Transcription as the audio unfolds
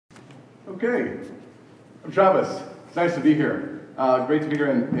Okay, I'm Travis. It's nice to be here. Great to be here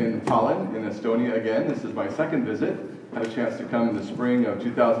in Tallinn, in Estonia again. This is my second visit. Had a chance to come in the spring of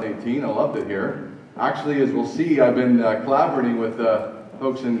 2018. I loved it here. Actually, as we'll see, I've been collaborating with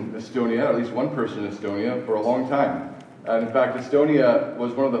folks in Estonia, at least one person in Estonia, for a long time. And in fact, Estonia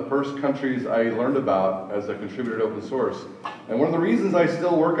was one of the first countries I learned about as a contributor to open source. And one of the reasons I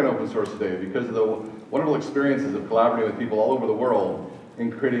still work in open source today, because of the wonderful experiences of collaborating with people all over the world in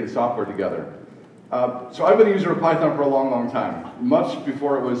creating software together. So I've been a user of Python for a long, long time, much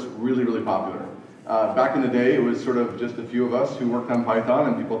before it was really, really popular. Back in the day, it was sort of just a few of us who worked on Python,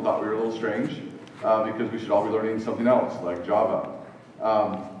 and people thought we were a little strange because we should all be learning something else, like Java.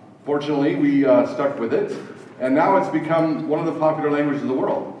 Fortunately, we stuck with it, and now it's become one of the popular languages of the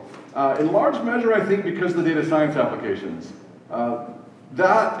world. In large measure, I think, because of the data science applications.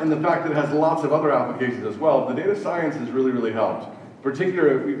 That and the fact that it has lots of other applications as well, the data science has really, really helped.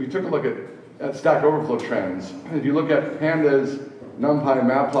 Particularly, we took a look at Stack Overflow trends. If you look at Pandas, NumPy,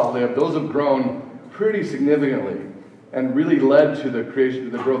 Matplotlib, those have grown pretty significantly and really led to the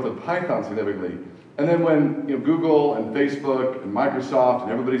growth of Python significantly. And then when Google and Facebook and Microsoft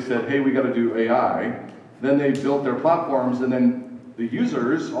and everybody said, hey, we got to do AI, then they built their platforms, and then the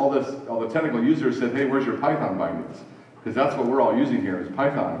users, all the technical users said, hey, where's your Python bindings? Because that's what we're all using here is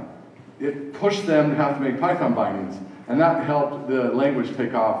Python. It pushed them to have to make Python bindings. And that helped the language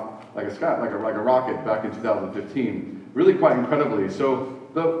take off like a rocket back in 2015, really quite incredibly. So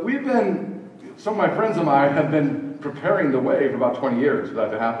some of my friends and I have been preparing the way for about 20 years for that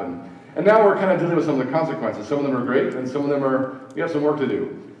to happen. And now we're kind of dealing with some of the consequences. Some of them are great, and some of them we have some work to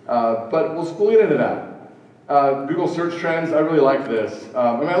do. But we'll get into that. Google search trends, I really like this. And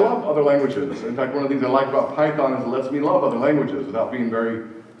I love other languages. In fact, one of the things I like about Python is it lets me love other languages without being very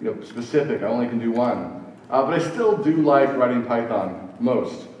specific. I only can do one. But I still do like writing Python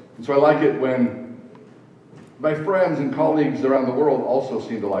most. And so I like it when my friends and colleagues around the world also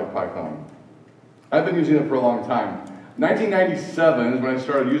seem to like Python. I've been using it for a long time. 1997 is when I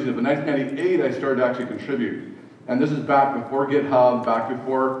started using it, but 1998 I started to actually contribute. And this is back before GitHub, back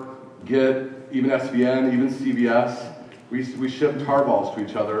before Git, even SVN, even CBS. We shipped tarballs to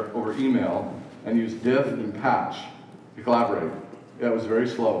each other over email and used diff and patch to collaborate. It was very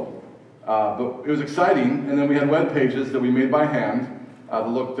slow. But it was exciting, and then we had web pages that we made by hand.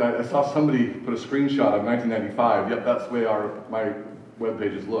 I saw somebody put a screenshot of 1995. Yep, that's the way my web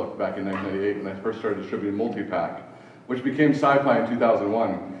pages looked back in 1998 when I first started distributing multipack, which became SciPy in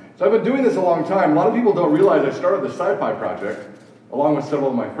 2001. So I've been doing this a long time. A lot of people don't realize I started the SciPy project along with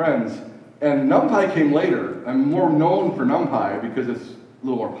several of my friends, and NumPy came later. I'm more known for NumPy because it's a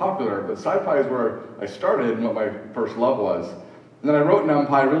little more popular, but SciPy is where I started and what my first love was. And then I wrote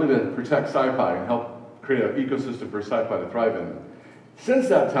NumPy really to protect SciPy and help create an ecosystem for SciPy to thrive in. Since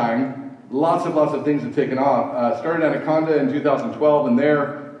that time, lots of things have taken off. Started Anaconda in 2012, and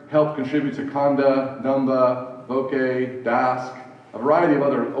there helped contribute to Conda, Numba, Bokeh, Dask, a variety of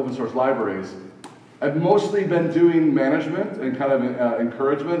other open source libraries. I've mostly been doing management and kind of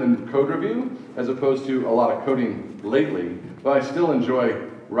encouragement and code review, as opposed to a lot of coding lately. But I still enjoy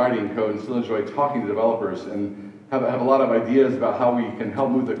writing code and still enjoy talking to developers and have a lot of ideas about how we can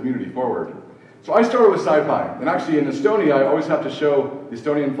help move the community forward. So I started with SciPy, and actually in Estonia, I always have to show the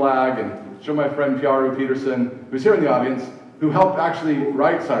Estonian flag and show my friend Piaru Peterson, who's here in the audience, who helped actually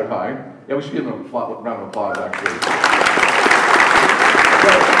write SciPy. Yeah, we should give him a round of applause, actually.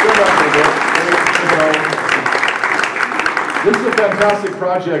 This is a fantastic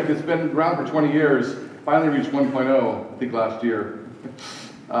project. It's been around for 20 years, finally reached 1.0, I think last year,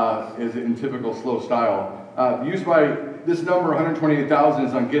 is in typical slow style. Used by this number, 128,000,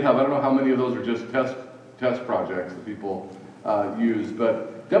 is on GitHub. I don't know how many of those are just test projects that people use,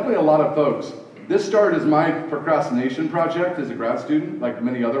 but definitely a lot of folks. This started as my procrastination project as a grad student, like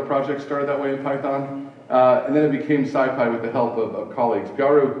many other projects started that way in Python, and then it became SciPy with the help of colleagues.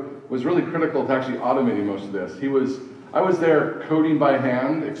 Piaru was really critical to actually automating most of this. I was there coding by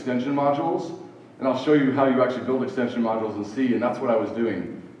hand extension modules, and I'll show you how you actually build extension modules in C, and that's what I was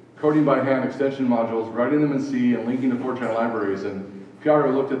doing. Coding by hand extension modules, writing them in C, and linking to Fortran libraries. And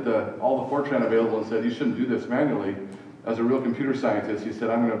Piaru looked at all the Fortran available and said, you shouldn't do this manually. As a real computer scientist, he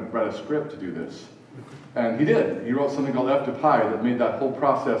said, I'm going to write a script to do this. And he did. He wrote something called F to Pi that made that whole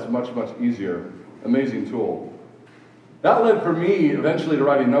process much, much easier. Amazing tool. That led for me eventually to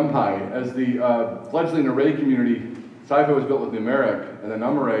writing NumPy. As the fledgling array community, SciPy was built with numeric, and the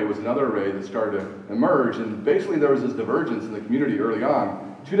NumArray was another array that started to emerge. And basically there was this divergence in the community early on.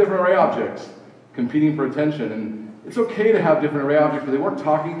 Two different array objects competing for attention, and it's okay to have different array objects, but they weren't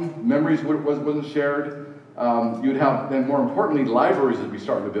talking, memories wasn't shared, You'd have, then more importantly, libraries would be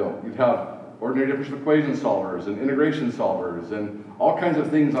starting to build. You'd have ordinary differential equation solvers and integration solvers and all kinds of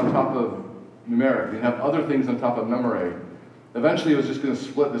things on top of numeric. You'd have other things on top of NumArray. Eventually, it was just going to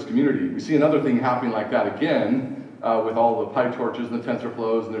split this community. We see another thing happening like that again with all the PyTorches and the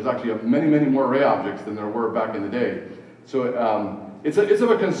TensorFlows, and there's actually many, many more array objects than there were back in the day. So it's of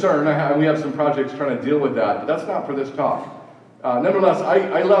a concern, and we have some projects trying to deal with that, but that's not for this talk. Nevertheless,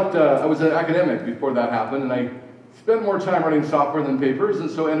 I left, I was an academic before that happened, and I spent more time writing software than papers, and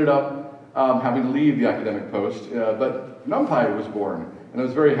so ended up having to leave the academic post. But NumPy was born, and I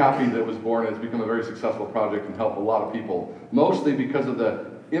was very happy that it was born. It's become a very successful project and helped a lot of people, mostly because of the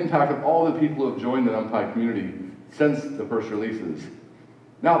impact of all the people who have joined the NumPy community since the first releases.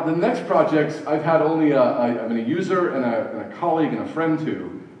 Now, the next projects, I've had only I've been a user and a colleague and a friend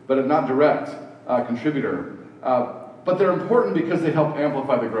to, but a not direct contributor. But they're important because they help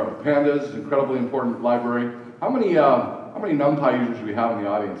amplify the growth. Pandas, incredibly important library. How many NumPy users do we have in the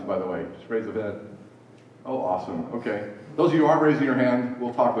audience, by the way? Just raise a hand. Oh, awesome. Okay. Those of you who aren't raising your hand,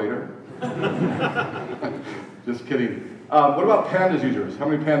 we'll talk later. Just kidding. What about Pandas users? How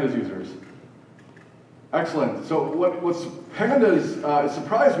many Pandas users? Excellent. So what's Pandas, it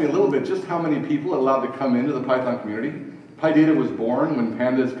surprised me a little bit just how many people allowed to come into the Python community. PyData was born when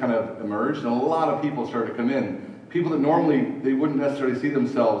Pandas kind of emerged, and a lot of people started to come in. People that normally, they wouldn't necessarily see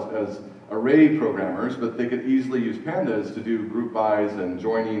themselves as array programmers, but they could easily use Pandas to do group bys and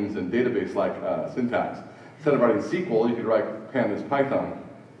joinings and database-like syntax. Instead of writing SQL, you could write Pandas Python.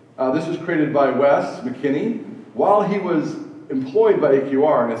 This was created by Wes McKinney while he was employed by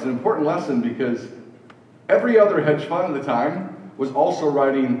AQR, and it's an important lesson because every other hedge fund at the time was also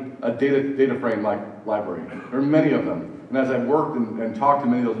writing a data frame-like library. There are many of them. And as I've worked and talked to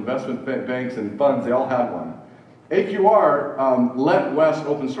many of those investment banks and funds, they all had one. AQR let Wes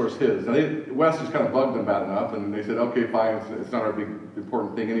open source his. And Wes just kind of bugged them bad enough, and they said, okay, fine, it's not our big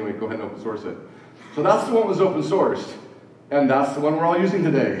important thing anyway, go ahead and open source it. So that's the one that was open sourced, and that's the one we're all using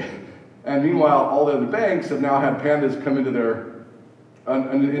today. And meanwhile, all the other banks have now had Pandas come into their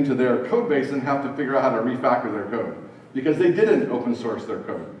code base and have to figure out how to refactor their code because they didn't open source their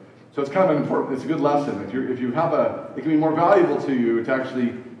code. So it's kind of important, it's a good lesson. If you have it can be more valuable to you to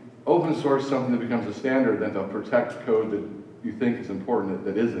actually open source something that becomes a standard than to protect code that you think is important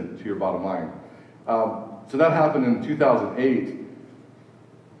that isn't to your bottom line. So that happened in 2008.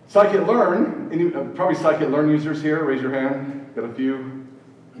 Scikit-learn, probably Scikit-learn users here, raise your hand, got a few.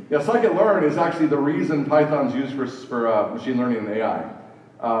 Yeah, Scikit-learn is actually the reason Python's used for machine learning and AI,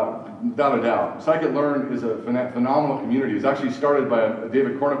 without a doubt. Scikit-learn is a phenomenal community. It was actually started by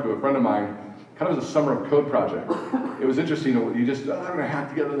David Cornicu, a friend of mine, kind of as a summer of code project. It was interesting, you just, I'm going to hack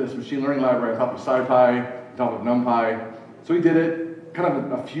together this machine learning library on top of SciPy, on top of NumPy. So he did it, kind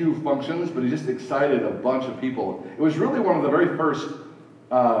of a few functions, but he just excited a bunch of people. It was really one of the very first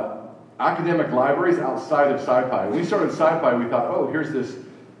academic libraries outside of SciPy. When we started SciPy, we thought, oh, here's this,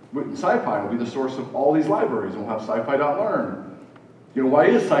 SciPy will be the source of all these libraries, and we'll have SciPy.learn. You know, why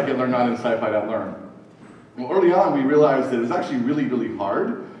is Scikit-learn not in SciPy.learn? Well, early on, we realized that it was actually really, really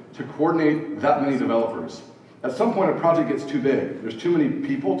hard to coordinate that many developers. At some point, a project gets too big. There's too many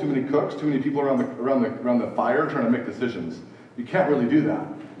people, too many cooks, too many people around the fire trying to make decisions. You can't really do that.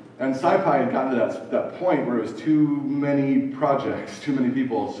 And SciPy had gotten to that point where it was too many projects, too many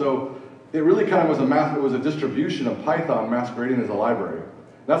people. So it really kind of was a distribution of Python masquerading as a library.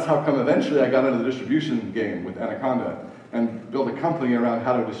 That's how come eventually I got into the distribution game with Anaconda and built a company around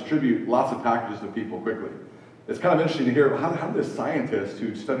how to distribute lots of packages to people quickly. It's kind of interesting to hear how did this scientist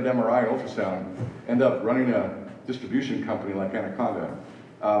who studied MRI and ultrasound end up running a distribution company like Anaconda.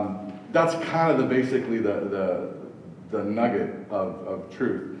 That's kind of basically the nugget of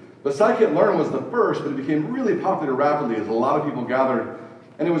truth. But Scikit-learn was the first, but it became really popular rapidly as a lot of people gathered.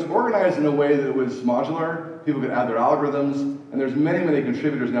 And it was organized in a way that it was modular. People could add their algorithms. And there's many, many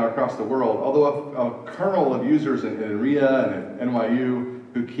contributors now across the world, although a kernel of users in RIA and at NYU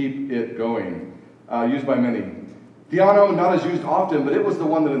who keep it going, used by many. Theano, not as used often, but it was the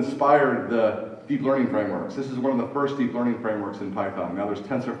one that inspired the deep learning frameworks. This is one of the first deep learning frameworks in Python. Now there's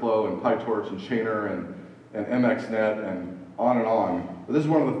TensorFlow and PyTorch and Chainer and MXNet and on. But this is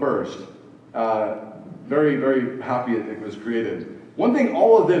one of the first. Very, very happy it was created. One thing,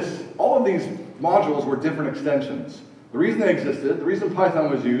 all of these modules were different extensions. The reason they existed, the reason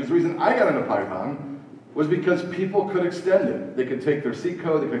Python was used, the reason I got into Python was because people could extend it. They could take their C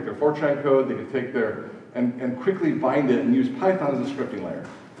code, they could take their Fortran code, they could take and quickly bind it and use Python as a scripting layer.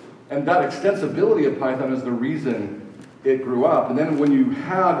 And that extensibility of Python is the reason it grew up. And then when you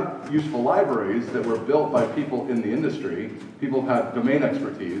had useful libraries that were built by people in the industry, people who had domain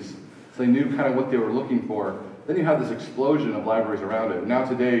expertise, so they knew kind of what they were looking for. Then you have this explosion of libraries around it. Now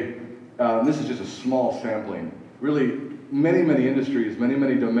today, this is just a small sampling. Really, many industries,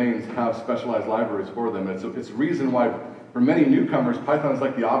 many domains have specialized libraries for them. It's a reason why, for many newcomers, Python is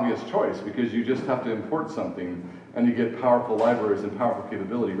like the obvious choice, because you just have to import something and you get powerful libraries and powerful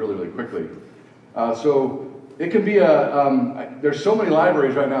capability really quickly. So it can be there's so many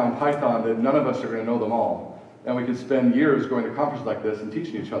libraries right now in Python that none of us are going to know them all. And we could spend years going to conferences like this and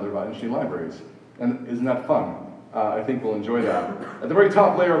teaching each other about interesting libraries. And isn't that fun? I think we'll enjoy that. At the very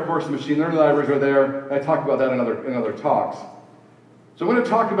top layer, of course, the machine learning libraries are there. And I talk about that in other talks. So I'm going to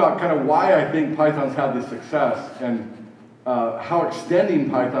talk about kind of why I think Python's had this success and how extending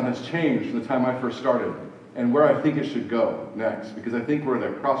Python has changed from the time I first started and where I think it should go next, because I think we're at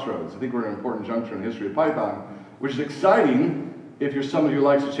a crossroads. I think we're at an important juncture in the history of Python, which is exciting if you're somebody who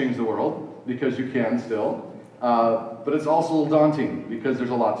likes to change the world, because you can still, but it's also a little daunting because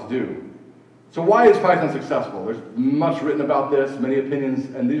there's a lot to do. So why is Python successful? There's much written about this, many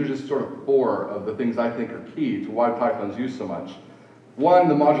opinions, and these are just sort of 4 of the things I think are key to why Python's used so much. 1,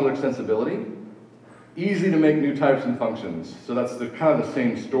 the modular extensibility. Easy to make new types and functions. So that's kind of the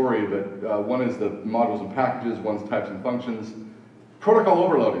same story, but one is the modules and packages, one's types and functions. Protocol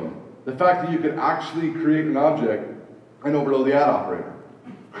overloading. The fact that you could actually create an object and overload the add operator.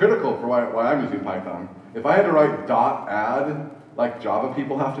 Critical for why I'm using Python. If I had to write .add, like Java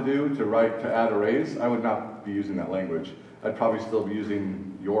people have to do to add arrays, I would not be using that language. I'd probably still be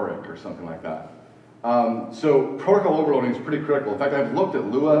using Yorick or something like that. So protocol overloading is pretty critical. In fact, I've looked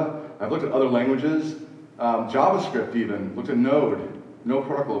at Lua, I've looked at other languages, JavaScript even, looked at Node, no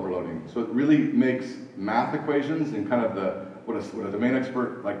protocol overloading. So it really makes math equations and kind of what a domain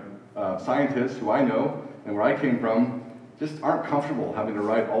expert like scientists who I know and where I came from just aren't comfortable having to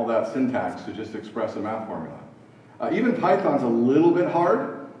write all that syntax to just express a math formula. Even Python's a little bit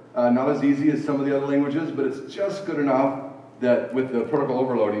hard, not as easy as some of the other languages, but it's just good enough that with the protocol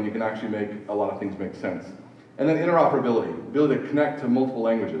overloading, you can actually make a lot of things make sense. And then interoperability, ability to connect to multiple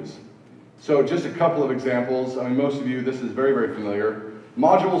languages. So just a couple of examples. I mean, most of you, this is very familiar.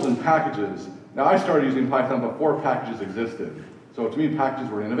 Modules and packages. Now, I started using Python before packages existed. So to me, packages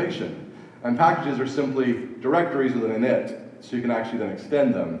were an innovation. And packages are simply directories with an init, so you can actually then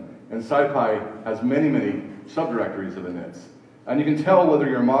extend them. And SciPy has many subdirectories of inits. And you can tell whether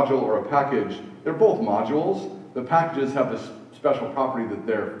you're a module or a package. They're both modules. The packages have this special property that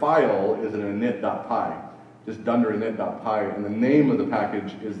their file is an init.py, just dunder init.py, and the name of the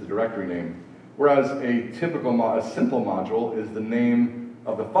package is the directory name. Whereas a simple module is the name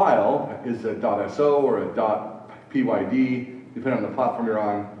of the file, is a .so or a .pyd, depending on the platform you're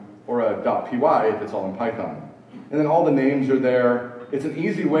on, or a .py if it's all in Python. And then all the names are there. It's an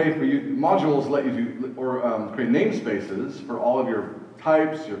easy way for you, modules let you do, or create namespaces for all of your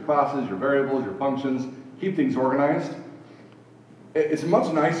types, your classes, your variables, your functions, keep things organized. It's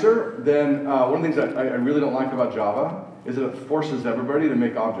much nicer than, one of the things that I really don't like about Java is that it forces everybody to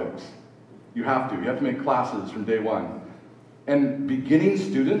make objects. You have to make classes from day one. And beginning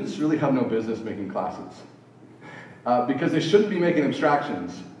students really have no business making classes. Because they shouldn't be making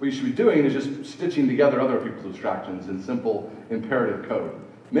abstractions. What you should be doing is just stitching together other people's abstractions in simple imperative code.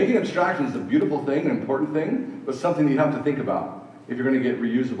 Making abstractions is a beautiful thing, an important thing, but something that you have to think about if you're going to get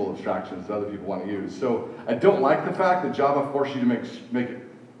reusable abstractions that other people want to use. So I don't like the fact that Java forces you to make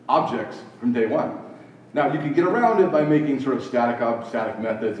objects from day one. Now, you can get around it by making sort of static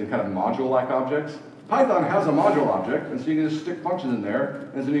methods and kind of module-like objects. Python has a module object, and so you can just stick functions in there,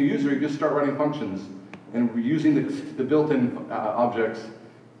 and as a new user, you just start writing functions and using the built-in objects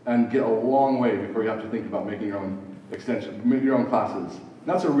and get a long way before you have to think about making your own extension, your own classes. And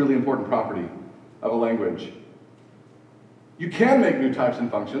that's a really important property of a language. You can make new types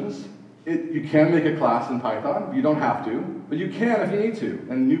and functions. You can make a class in Python. You don't have to, but you can if you need to.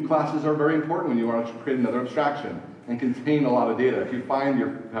 And new classes are very important when you want to create another abstraction and contain a lot of data. If you find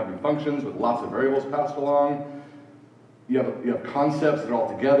you're having functions with lots of variables passed along, you have concepts that are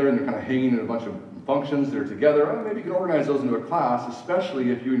all together and they're kind of hanging in a bunch of functions that are together, well, maybe you can organize those into a class,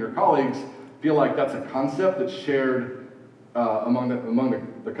 especially if you and your colleagues feel like that's a concept that's shared among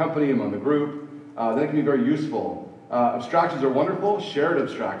the company, among the group. Then it can be very useful. Abstractions are wonderful. Shared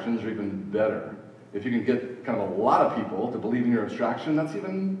abstractions are even better. If you can get kind of a lot of people to believe in your abstraction, that's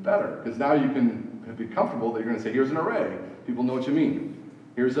even better, because now you can be comfortable that you're going to say, here's an array. People know what you mean.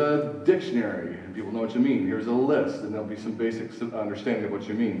 Here's a dictionary. And people know what you mean. Here's a list, and there'll be some basic understanding of what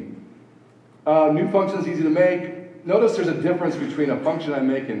you mean. New functions, easy to make. Notice there's a difference between a function I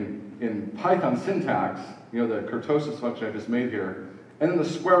make in Python syntax, the kurtosis function I just made here, and then the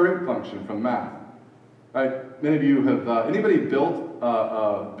square root function from math. Right? Many of you have, anybody built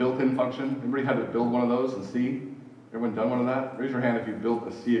a built-in function? Anybody had to build one of those in C? Everyone done one of that? Raise your hand if you built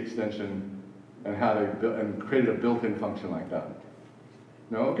a C extension and created a built-in function like that.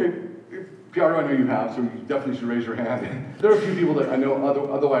 No? Okay. PRO, I know you have, so you definitely should raise your hand. There are a few people that I know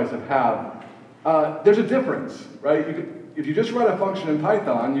otherwise have had. There's a difference, right? If you just write a function in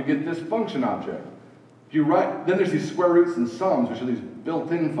Python, you get this function object. If you write, then there's these square roots and sums, which are these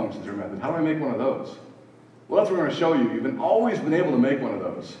built-in functions or methods. How do I make one of those? Well, that's what we're going to show you. You've always been able to make one of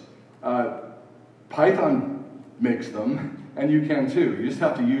those. Python makes them, and you can too. You just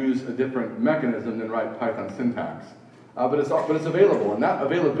have to use a different mechanism than write Python syntax. But it's available, and that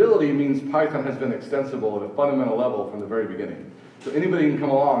availability means Python has been extensible at a fundamental level from the very beginning. So anybody can come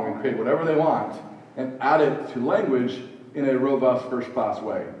along and create whatever they want and add it to language in a robust first-class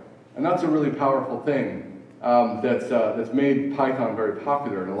way. And that's a really powerful thing that's made Python very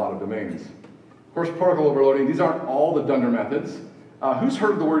popular in a lot of domains. Of course, particle overloading, these aren't all the dunder methods. Who's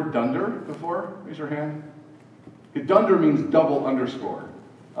heard the word dunder before? Raise your hand. Dunder means double underscore.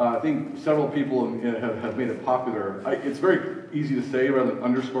 I think several people have made it popular. It's very easy to say rather than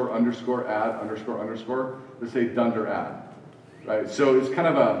underscore, underscore, add, underscore, underscore, to say dunder add. Right? So it's kind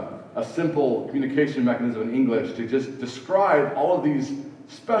of a simple communication mechanism in English to just describe all of these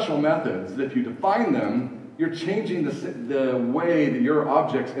special methods that if you define them, you're changing the way that your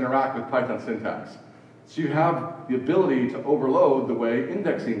objects interact with Python syntax. So you have the ability to overload the way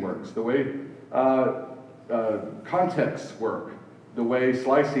indexing works, the way contexts work, the way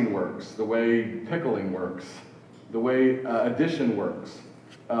slicing works, the way pickling works, the way addition works.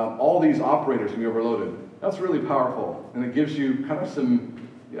 All these operators can be overloaded. That's really powerful, and it gives you kind of some,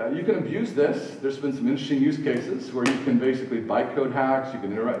 you can abuse this. There's been some interesting use cases where you can basically bytecode hacks, you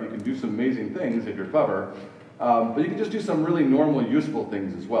can interact, you can do some amazing things if you're clever, but you can just do some really normal, useful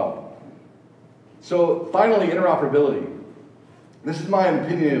things as well. So finally, interoperability. This is my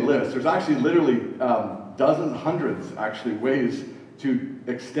opinionated list. There's actually literally dozens, hundreds, actually, ways to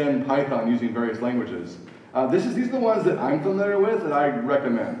extend Python using various languages. These are the ones that I'm familiar with that I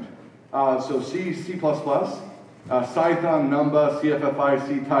recommend. So C, C++, Python, Numba, CFFI,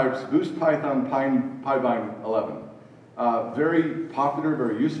 C-types, Boost Python, PyBind 11. Very popular,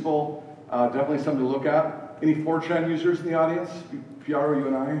 very useful, definitely something to look at. Any Fortran users in the audience? Piaro, you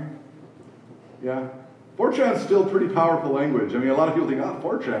and I? Yeah? Fortran's still pretty powerful language. I mean, a lot of people think, oh,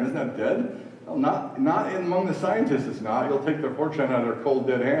 Fortran, isn't that dead? Well, not among the scientists, it's not. You'll take their Fortran out of their cold,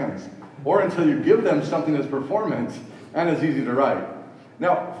 dead hands. Or until you give them something that's performant and is easy to write.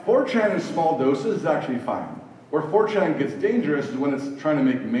 Now, Fortran in small doses is actually fine. Where Fortran gets dangerous is when it's trying to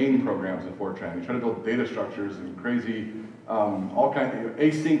make main programs in Fortran. You try to build data structures and crazy, all kinds of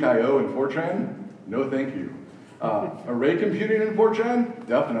async I/O in Fortran? No, thank you. Array computing in Fortran?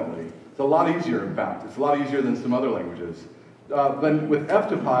 Definitely. It's a lot easier, in fact. It's a lot easier than some other languages. Then with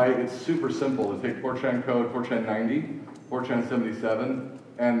F2Py, it's super simple to take Fortran code, Fortran 90, Fortran 77,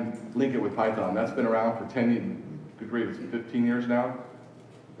 and link it with Python. That's been around for 10 years, good grief, it's been 15 years now.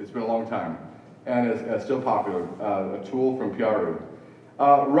 It's been a long time. And it's still popular, a tool from Piaro.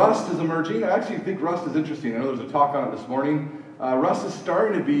 Rust is emerging. I actually think Rust is interesting. I know there's a talk on it this morning. Rust is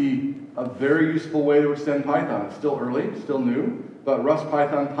starting to be a very useful way to extend Python. It's still early, still new, but Rust,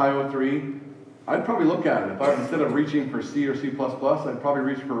 Python, Py03, I'd probably look at it. Instead of reaching for C or C++, I'd probably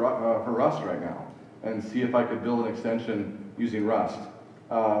reach for Rust right now and see if I could build an extension using Rust.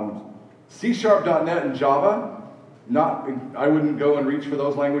 C#.NET and Java, I wouldn't go and reach for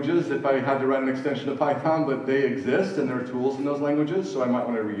those languages if I had to write an extension to Python, but they exist and there are tools in those languages, so I might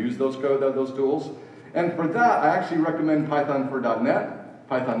want to reuse those tools. And for that, I actually recommend Python for .NET,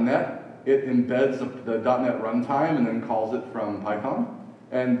 Python.NET. It embeds the .NET runtime and then calls it from Python.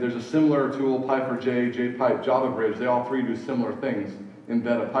 And there's a similar tool, Py4j, JPype, Java Bridge. They all three do similar things.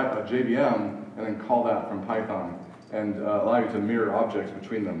 Embed a JVM and then call that from Python and allow you to mirror objects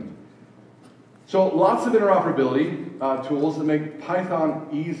between them. So lots of interoperability tools that make Python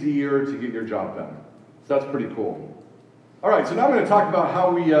easier to get your job done. So that's pretty cool. All right, so now I'm going to talk about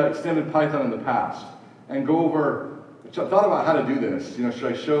how we extended Python in the past and go over. So I thought about how to do this. You know,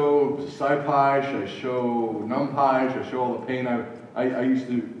 should I show SciPy? Should I show NumPy? Should I show all the pain I used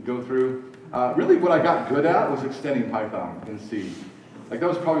to go through? Really, what I got good at was extending Python in C. Like that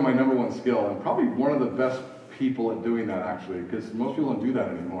was probably my #1 skill. I'm probably one of the best people at doing that actually, because most people don't do that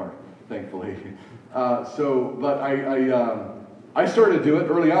anymore, thankfully. But I started to do it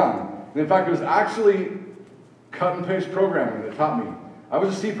early on. And in fact, it was actually cut and paste programming that taught me. I was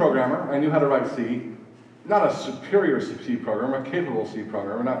a C programmer. I knew how to write C. Not a superior C programmer, a capable C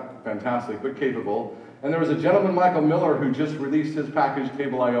programmer, not fantastic, but capable. And there was a gentleman, Michael Miller, who just released his package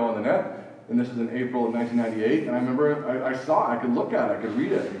Table.io on the net, and this is in April of 1998, and I remember I saw it, I could look at it, I could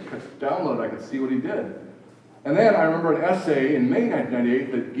read it, I could download it, I could see what he did. And then I remember an essay in May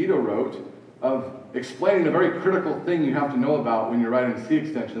 1998 that Guido wrote of explaining the very critical thing you have to know about when you're writing C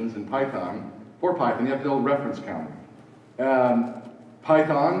extensions in Python. For Python, you have to know reference counting.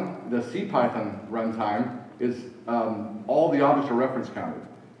 Python, the CPython runtime, is all the objects are reference counted.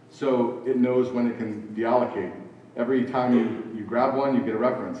 So it knows when it can deallocate. Every time you grab one, you get a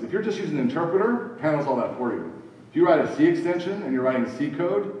reference. If you're just using an interpreter, it handles all that for you. If you write a C extension and you're writing C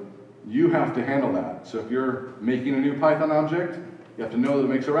code, you have to handle that. So if you're making a new Python object, you have to know that it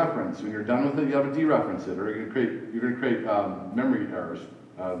makes a reference. When you're done with it, you have to dereference it, or you're going to create memory errors.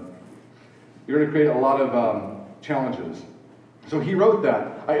 You're going to create a lot of challenges. So he wrote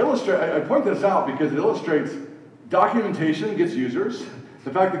that. I point this out because it illustrates documentation gets users.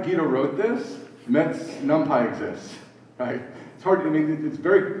 The fact that Guido wrote this meant NumPy exists, right? It's hard, I mean,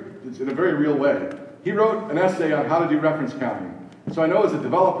 it's in a very real way. He wrote an essay on how to do reference counting. So I know as a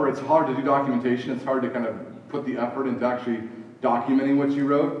developer, it's hard to do documentation. It's hard to kind of put the effort into actually documenting what you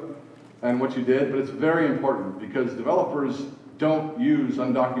wrote and what you did, but it's very important because developers don't use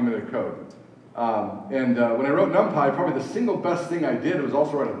undocumented code. When I wrote NumPy, probably the single best thing I did was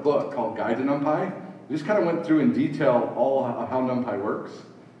also write a book called Guide to NumPy. I just kind of went through in detail all how NumPy works.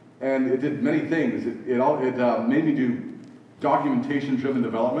 And it did many things. It made me do documentation-driven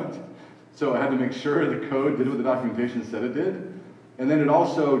development. So I had to make sure the code did what the documentation said it did. And then it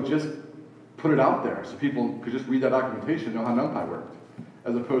also just put it out there so people could just read that documentation and know how NumPy worked,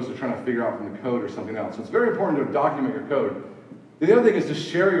 as opposed to trying to figure out from the code or something else. So it's very important to document your code. The other thing is to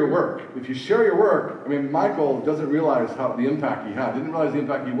share your work. If you share your work, I mean, Michael doesn't realize the impact he had, didn't realize the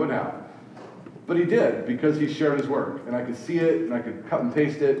impact he would have. But he did, because he shared his work, and I could see it, and I could cut and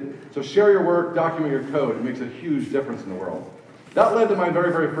paste it. So share your work, document your code. It makes a huge difference in the world. That led to my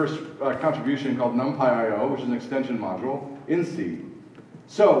very, very first contribution called NumPy.io, which is an extension module in C.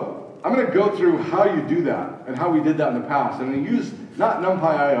 So I'm going to go through how you do that, and how we did that in the past. I'm going to use, not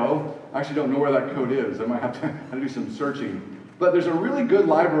NumPy.io, I actually don't know where that code is. I might have to do some searching. But there's a really good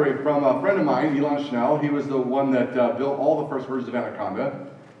library from a friend of mine, Elon Schnell. He was the one that built all the first versions of Anaconda.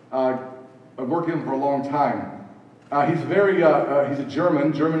 I've worked with him for a long time. He's a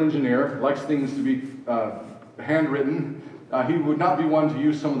German engineer, likes things to be handwritten. He would not be one to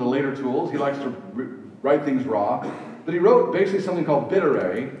use some of the later tools. He likes to write things raw. But he wrote basically something called bit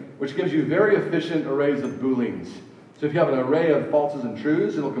array, which gives you very efficient arrays of booleans. So if you have an array of falses and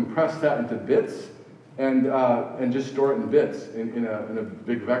trues, it'll compress that into bits and just store it in bits in a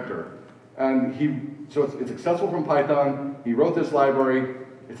big vector. And so it's accessible from Python. He wrote this library.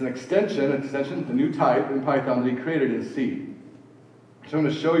 It's an extension, a new type in Python that he created in C. So I'm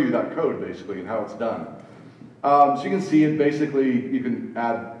going to show you that code basically and how it's done. So you can see it basically, you can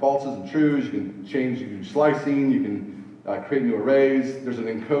add falses and trues, you can do slicing, you can create new arrays. There's an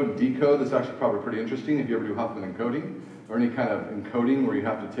encode and decode that's actually probably pretty interesting if you ever do Huffman encoding, or any kind of encoding where you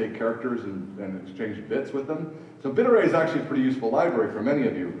have to take characters and exchange bits with them. So bit array is actually a pretty useful library for many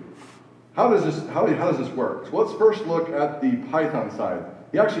of you. How does this work? So let's first look at the Python side.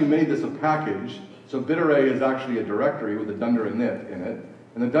 He actually made this a package. So bit array is actually a directory with a dunder init in it.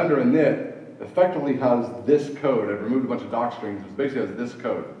 And the dunder init effectively has this code. I've removed a bunch of doc strings. It basically has this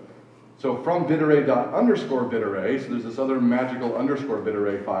code. So from bitarray._bitarray, so there's this other magical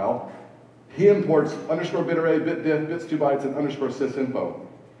 _bitarray file, he imports _bitarray, bitdiff, bits 2 bytes, and _sysinfo.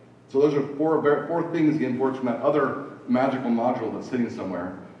 So those are four things he imports from that other magical module that's sitting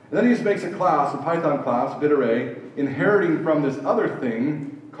somewhere. And then he just makes a class, a Python class, bitarray, inheriting from this other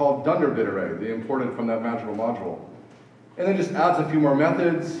thing called dunder bitarray, they imported from that magical module. And then just adds a few more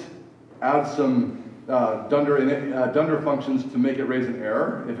methods, adds some dunder functions to make it raise an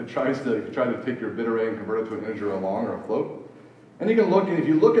error if you try to take your bit array and convert it to an integer, a long, or a float. And you can look, and if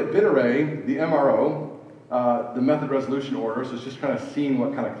you look at bit array, the MRO, the method resolution order, so it's just kind of seeing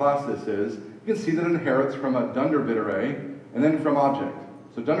what kind of class this is, you can see that it inherits from a dunder bit array and then from object.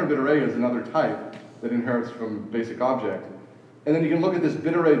 So dunder bit array is another type that inherits from basic object. And then you can look at this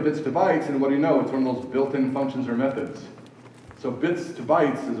bit array bits to bytes, and what do you know? It's one of those built-in functions or methods. So bits to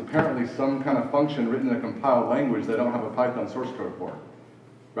bytes is apparently some kind of function written in a compiled language they don't have a Python source code for.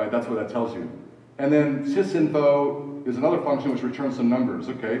 Right, that's what that tells you. And then sysinfo is another function which returns some numbers.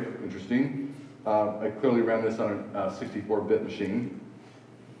 Okay, interesting. I clearly ran this on a 64-bit machine.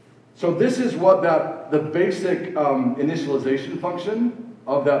 So this is what the basic initialization function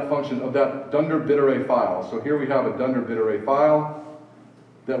of that dunder bit array file. So here we have a dunder bit array file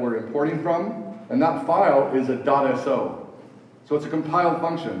that we're importing from, and that file is a .so. So it's a compiled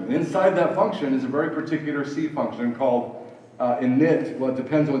function. And inside that function is a very particular C function called init, well, it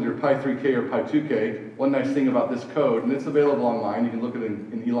depends on whether you're Pi3K or Pi2K. One nice thing about this code, and it's available online, you can look at it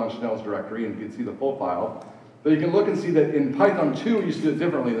in Elon Schnell's directory and you can see the full file. But you can look and see that in Python 2, we used to do it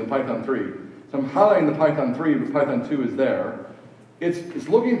differently than Python 3. So I'm highlighting the Python 3, but Python 2 is there. It's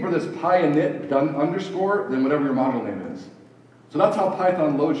looking for this pi_init done underscore, then whatever your module name is. So that's how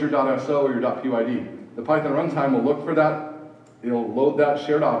Python loads your .so or your .pyd. The Python runtime will look for that. It'll load that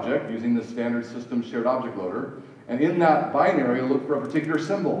shared object using the standard system shared object loader. And in that binary, it'll look for a particular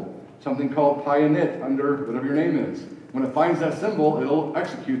symbol, something called pi_init under whatever your name is. When it finds that symbol, it'll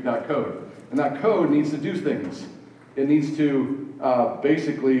execute that code. And that code needs to do things. It needs to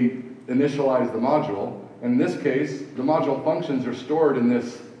basically initialize the module. And in this case, the module functions are stored in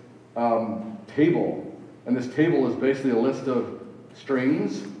this table. And this table is basically a list of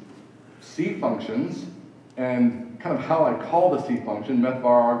strings, C functions, and kind of how I call the C function,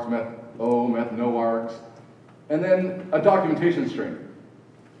 methvargs, metho, methnoargs, and then a documentation string.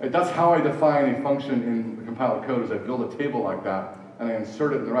 Right? That's how I define a function in the compiled code, is I build a table like that, and I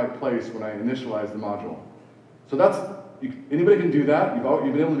insert it in the right place when I initialize the module. So that's, anybody can do that.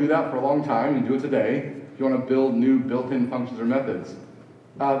 You've been able to do that for a long time. You can do it today if you want to build new built-in functions or methods.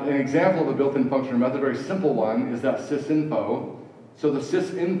 An example of a built-in function or method, a very simple one, is that sysinfo. So the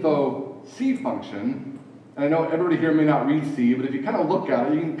sysinfo C function, and I know everybody here may not read C, but if you kind of look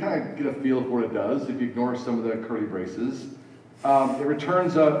at it, you can kind of get a feel for what it does if you ignore some of the curly braces. It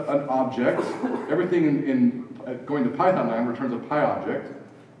returns an object. Everything going to Python land returns a Pi object,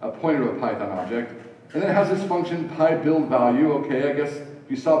 a pointer to a Python object. And then it has this function PyBuildValue. Okay, I guess if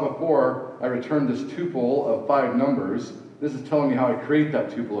you saw before, I returned this tuple of 5 numbers. This is telling me how I create that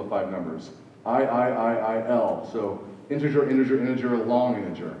tuple of 5 numbers. I, L. So integer, integer, integer, long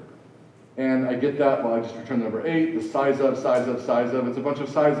integer. And I get that, well, I just returned the number 8, the size of, size of, size of. It's a bunch of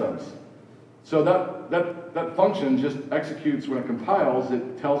size ofs. So that function just executes when it compiles.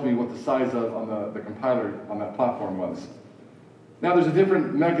 It tells me what the size of on the compiler on that platform was. Now there's a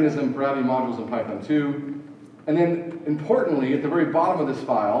different mechanism for adding modules in Python 2. And then importantly, at the very bottom of this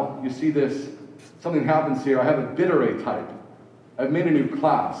file, you see this, something happens here. I have a bitarray type. I've made a new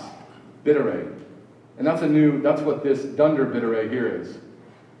class, bitarray. And that's what this dunder bitarray here is.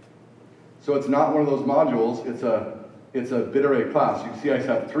 So it's not one of those modules, it's a bitarray class. You can see I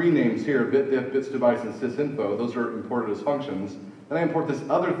have 3 names here, bitdiff, bitsdevice, and sysinfo. Those are imported as functions. Then I import this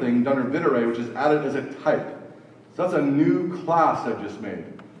other thing, dunder bitarray, which is added as a type. So that's a new class I've just made.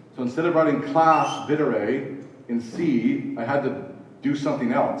 So instead of writing class bitarray in C, I had to do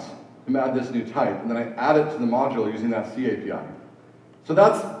something else to add this new type. And then I add it to the module using that C API. So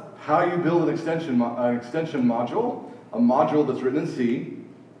that's how you build an extension module, a module that's written in C,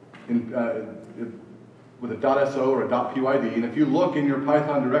 with a .so or a .pyd. And if you look in your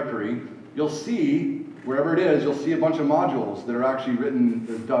Python directory, you'll see, wherever it is, you'll see a bunch of modules that are actually written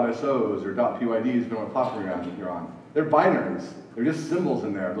as .sos or .pyds, depending on what platform you're on. They're binaries. They're just symbols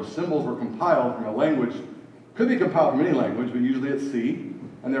in there. Those symbols were compiled from a language, could be compiled from any language, but usually it's C,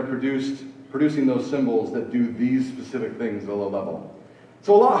 and they're producing those symbols that do these specific things at a low level.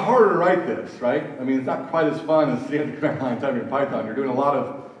 So a lot harder to write this, right? I mean, it's not quite as fun as sitting at the command line typing in Python. You're doing a lot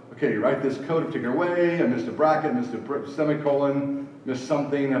of, okay, you write this code a particular way, I missed a bracket, missed a semicolon, missed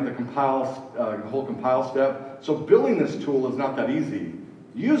something, have to compile, the whole compile step. So building this tool is not that easy.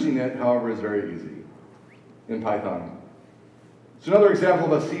 Using it, however, is very easy in Python. So another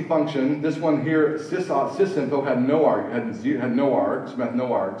example of a C function, this one here, sysinfo had no args, meth no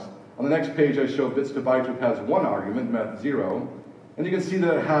args. On the next page, I show bits to bytes, which has 1 argument, meth 0. And you can see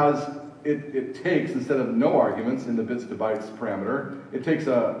that it has, it takes, instead of no arguments in the bits to bytes parameter, it takes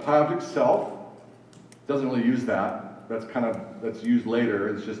a PyObject self, doesn't really use that, that's used later,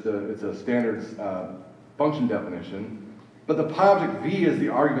 it's just it's a standard function definition. But the PyObject v is the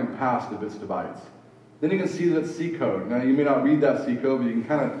argument passed to bits to bytes. Then you can see that it's C code. Now you may not read that C code, but you can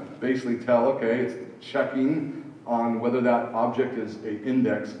kind of basically tell, okay, it's checking on whether that object is an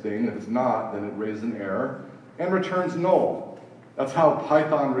index thing. If it's not, then it raises an error and returns null. That's how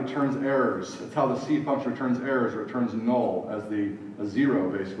Python returns errors. That's how the C function returns errors. It returns null as a 0,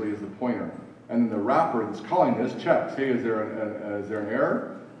 basically, as the pointer. And then the wrapper that's calling this checks, hey, is there an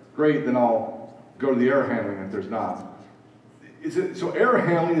error? Great, then I'll go to the error handling if there's not. So error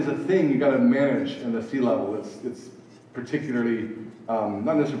handling is a thing you got to manage in the C level. It's particularly,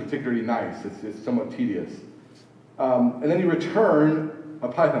 not necessarily particularly nice. It's somewhat tedious. And then you return a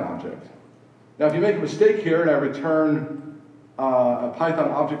Python object. Now, if you make a mistake here and I return a Python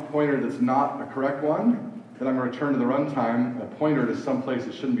object pointer that's not a correct one, then I'm going to return to the runtime a pointer to some place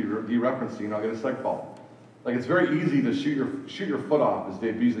it shouldn't be dereferencing, and I'll get a seg fault. Like, it's very easy to shoot your foot off, as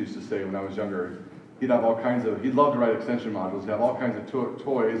Dave Beasley used to say when I was younger. he'd have all kinds of, he'd love to write extension modules. He'd have all kinds of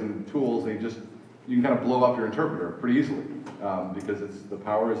toys and tools, and you can kind of blow up your interpreter pretty easily because the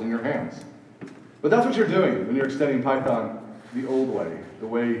power is in your hands. But that's what you're doing when you're extending Python the old way, the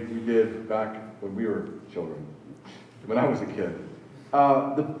way we did back when we were children, when I was a kid.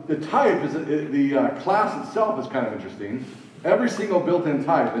 The type, the class itself is kind of interesting. Every single built-in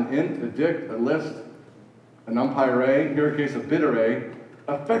type, an int, a dict, a list, a NumPy array, here in case a bit array,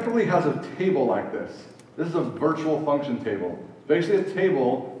 effectively has a table like this. This is a virtual function table. Basically a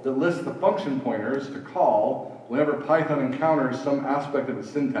table that lists the function pointers to call whenever Python encounters some aspect of its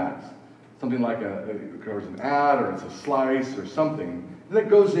syntax. Something like it covers an add, or it's a slice, or something. And it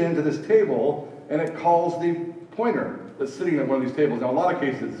goes into this table, and it calls the pointer that's sitting in one of these tables. Now, in a lot of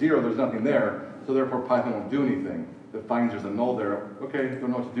cases, it's 0, there's nothing there, so therefore Python won't do anything. It finds there's a null there. Okay,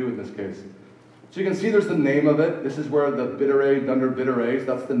 don't know what to do in this case. So you can see there's the name of it. This is where the bit array, under bit arrays,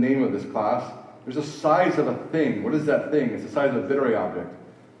 that's the name of this class. There's a size of a thing. What is that thing? It's the size of a bit array object.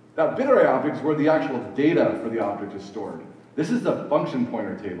 That bit array object is where the actual data for the object is stored. This is the function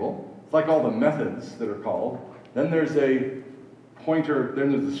pointer table. It's like all the methods that are called. Then there's a pointer,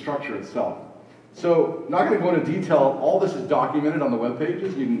 then there's the structure itself. So I'm not going to go into detail. All this is documented on the web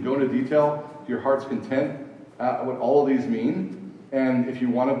pages. You can go into detail to your heart's content what all of these mean. And if you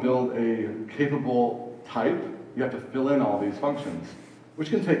want to build a capable type, you have to fill in all these functions, which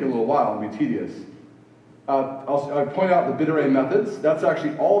can take a little while and be tedious. I'll point out the bit array methods. That's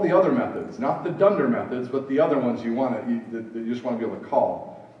actually all the other methods, not the dunder methods, but the other ones you just want to be able to call.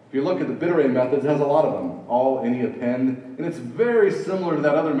 If you look at the bit array methods, it has a lot of them, all, any, append, and it's very similar to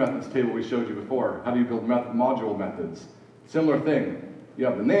that other methods table we showed you before. How do you build module methods? Similar thing. You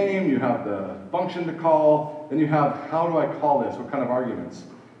have the name, you have the function to call, then you have how do I call this, what kind of arguments?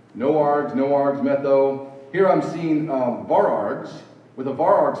 No args, metho. Here I'm seeing var args. With a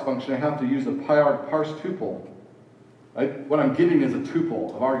var args function, I have to use a pyarg parse tuple. Right? What I'm giving is a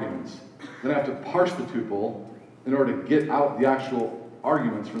tuple of arguments. Then I have to parse the tuple in order to get out the actual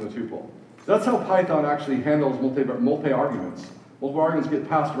arguments from the tuple. So that's how Python actually handles multi-arguments. Multiple arguments get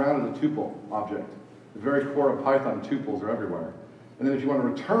passed around as a tuple object. The very core of Python, tuples are everywhere. And then if you want to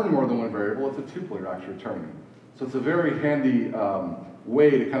return more than one variable, it's a tuple you're actually returning. So it's a very handy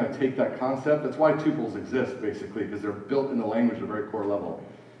way to kind of take that concept. That's why tuples exist, basically, because they're built in the language at a very core level.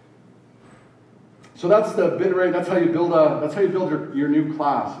 So that's the bit array. That's how you build your new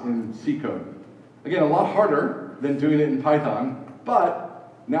class in C code. Again, a lot harder than doing it in Python,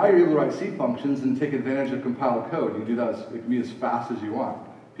 but now you're able to write C functions and take advantage of compiled code. You can do that. It can be as fast as you want.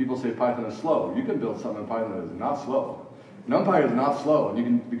 People say Python is slow. You can build something in Python that is not slow. NumPy is not slow,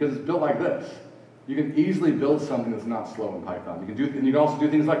 and because it's built like this. You can easily build something that's not slow in Python. And you can also do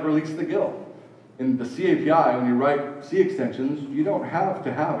things like release the GIL. In the C API, when you write C extensions, you don't have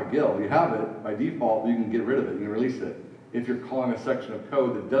to have a GIL. You have it by default, but you can get rid of it. You can release it if you're calling a section of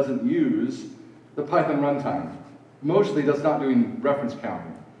code that doesn't use the Python runtime. Mostly that's not doing reference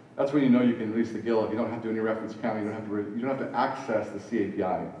counting. That's when you know you can release the GIL. If you don't have to do any reference counting, you don't have to access the C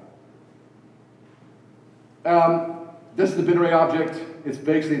API. This is the bit array object. It's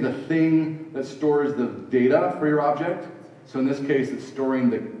basically the thing that stores the data for your object. So in this case, it's storing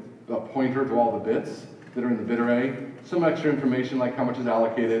the pointer to all the bits that are in the bit array. Some extra information like how much is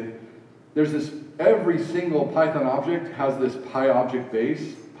allocated. There's this, every single Python object has this PyObject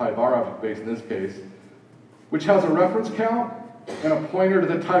base, PyVar object base in this case, which has a reference count and a pointer to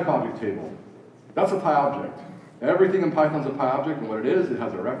the type object table. That's a PyObject. Everything in Python is a PyObject, and what it is, it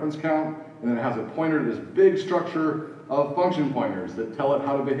has a reference count, and then it has a pointer to this big structure of function pointers that tell it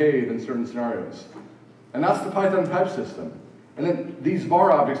how to behave in certain scenarios. And that's the Python type system. And then these var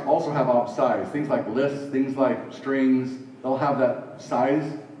objects also have op size. Things like lists, things like strings, they'll have that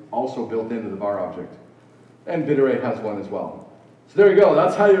size also built into the var object. And bit array has one as well. So there you go.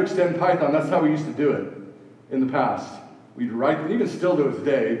 That's how you extend Python. That's how we used to do it in the past. We'd write, you can still do it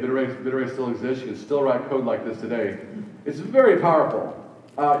today. Bit array still exists. You can still write code like this today. It's very powerful.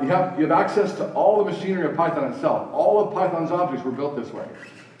 You have access to all the machinery of Python itself. All of Python's objects were built this way.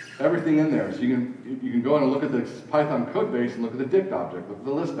 Everything in there. So you can go in and look at the Python code base and look at the dict object, look at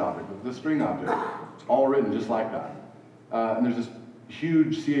the list object, look at the string object. It's all written just like that. And there's this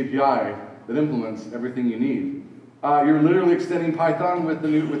huge C API that implements everything you need. You're literally extending Python with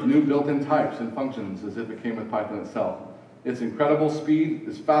new built-in types and functions as if it came with Python itself. It's incredible speed,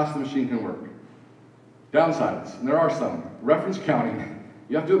 as fast as the machine can work. Downsides, and there are some. Reference counting.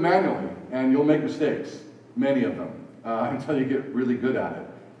 You have to do it manually, and you'll make mistakes, many of them, until you get really good at it.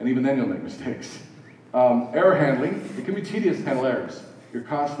 And even then you'll make mistakes. Error handling, it can be tedious to handle errors. You're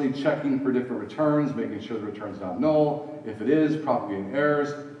constantly checking for different returns, making sure the return's not null. If it is, propagating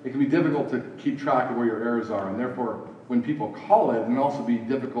errors. It can be difficult to keep track of where your errors are, and therefore, when people call it, it can also be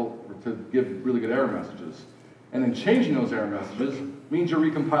difficult to give really good error messages. And then changing those error messages means you're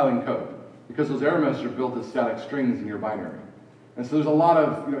recompiling code, because those error messages are built as static strings in your binary. And so there's a lot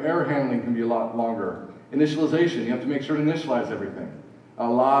of, error handling can be a lot longer. Initialization, you have to make sure to initialize everything. A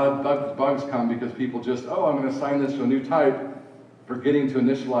lot of bugs come because people just, oh, I'm going to assign this to a new type, forgetting to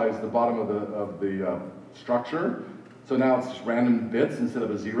initialize the bottom of the structure. So now it's just random bits instead of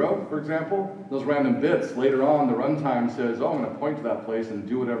a 0, for example. Those random bits, later on, the runtime says, oh, I'm going to point to that place and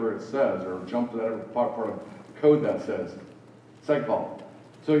do whatever it says, or jump to that part of code that says. Psych vault.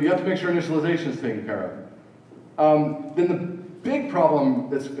 So you have to make sure initialization is taken care of. Then the big problem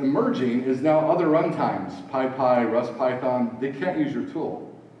that's emerging is now other runtimes, PyPy, Rust Python, they can't use your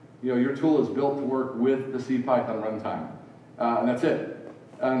tool. Your tool is built to work with the CPython runtime, and that's it.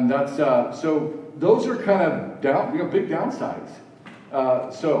 And that's so those are kind of big downsides.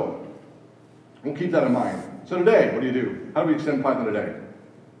 So we'll keep that in mind. So today, what do? How do we extend Python today?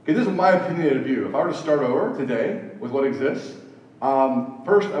 Okay, this is my opinionated view. If I were to start over today with what exists,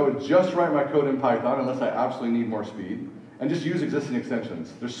 first I would just write my code in Python unless I absolutely need more speed, and just use existing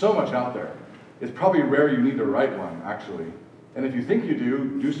extensions. There's so much out there. It's probably rare you need to write one, actually. And if you think you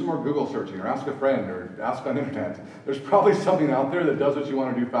do some more Google searching, or ask a friend, or ask on the internet. There's probably something out there that does what you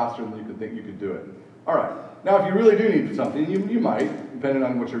want to do faster than you could think you could do it. All right, now if you really do need something, you might, depending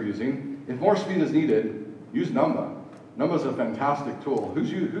on what you're using. If more speed is needed, use Numba. Numba's a fantastic tool. Who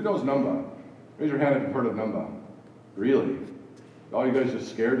knows Numba? Raise your hand if you've heard of Numba. Really? All you guys just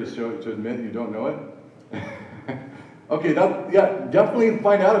scared to admit you don't know it? Okay, definitely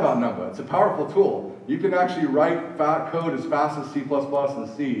find out about Numba. It's a powerful tool. You can actually write code as fast as C++ and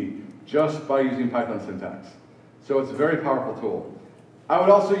C just by using Python syntax. So it's a very powerful tool. I would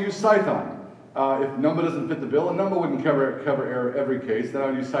also use Python. If Numba doesn't fit the bill, and Numba wouldn't cover every case, then I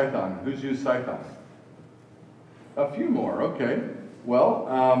would use Python. Who's used Python? A few more, okay.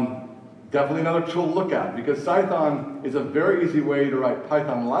 Well, definitely another tool to look at, because Python is a very easy way to write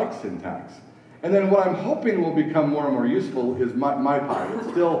Python-like syntax. And then what I'm hoping will become more and more useful is MyPy.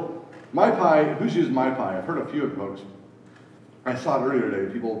 It's still, MyPy, who's used MyPy? I've heard a few of folks. I saw it earlier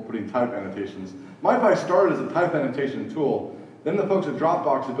today, people putting type annotations. MyPy started as a type annotation tool. Then the folks at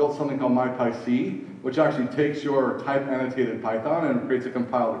Dropbox have built something called MyPyC, which actually takes your type annotated Python and creates a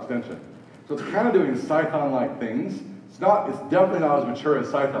compiled extension. So it's kind of doing Python-like things. It's definitely not as mature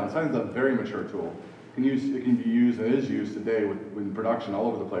as Python. Python's a very mature tool. It can be used and is used today in production all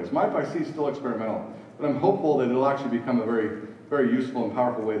over the place. MyPyC is still experimental, but I'm hopeful that it'll actually become a very, very useful and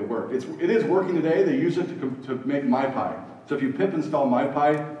powerful way to work. It is working today. They use it to make MyPy. So if you pip install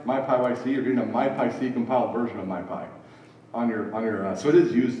MyPyYC, you're getting a MyPyC compiled version of MyPy on your. So it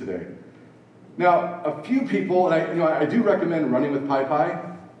is used today. Now, a few people, and I do recommend running with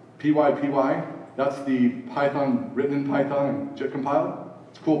PyPy, PyPy. That's the Python written in Python and compiled.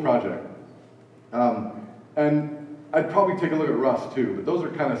 It's a cool project. And I'd probably take a look at Rust too, but those are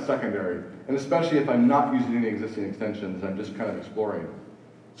kind of secondary, and especially if I'm not using any existing extensions, I'm just kind of exploring.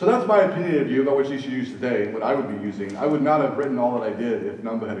 So that's my opinionated view about what you should use today, and what I would be using. I would not have written all that I did if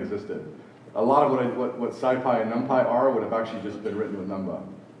Numba had existed. A lot of what SciPy and NumPy are would have actually just been written with Numba,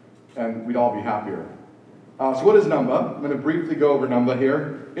 and we'd all be happier. So what is Numba? I'm going to briefly go over Numba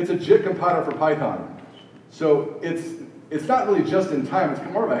here. It's a JIT compiler for Python. So it's not really just in time, it's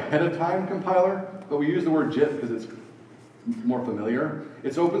more of a ahead of time compiler, but we use the word JIT because it's more familiar.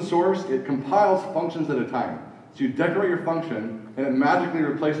 It's open source, it compiles functions at a time. So you decorate your function, and it magically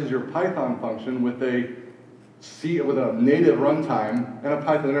replaces your Python function with a native runtime and a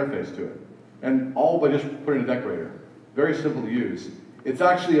Python interface to it. And all by just putting a decorator. Very simple to use. It's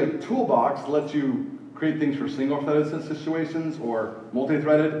actually a toolbox that lets you create things for single-threaded situations or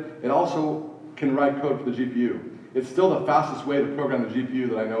multi-threaded. It also can write code for the GPU. It's still the fastest way to program the GPU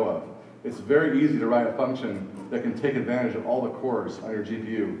that I know of. It's very easy to write a function that can take advantage of all the cores on your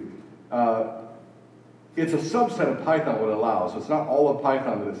GPU. It's a subset of Python what it allows, so it's not all of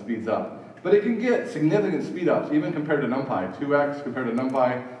Python that it speeds up. But it can get significant speed ups, even compared to NumPy. 2x compared to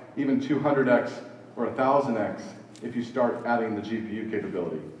NumPy, even 200x or 1000x if you start adding the GPU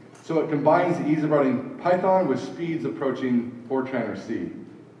capability. So it combines the ease of writing Python with speeds approaching Fortran or C.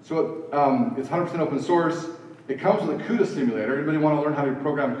 So it's 100% open source. It comes with a CUDA simulator. Anybody want to learn how to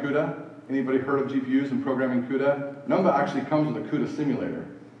program CUDA? Anybody heard of GPUs and programming CUDA? Numba actually comes with a CUDA simulator.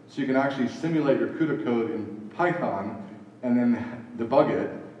 So you can actually simulate your CUDA code in Python and then debug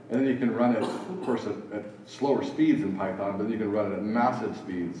it, and then you can run it, of course, at slower speeds in Python, but then you can run it at massive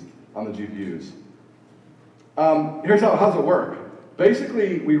speeds on the GPUs. Here's how it work.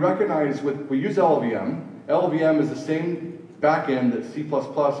 basically, we recognize we use LLVM. LLVM is the same backend that C++,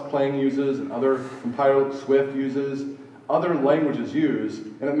 Clang uses, and other compiler Swift uses, other languages use,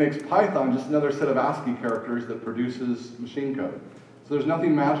 and it makes Python just another set of ASCII characters that produces machine code. So there's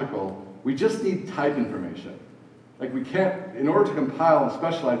nothing magical. We just need type information. Like we can't, in order to compile and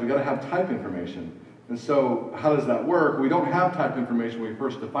specialize, we've got to have type information. And so how does that work? We don't have type information when we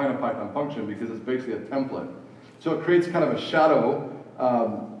first define a Python function because it's basically a template. So it creates kind of a shadow.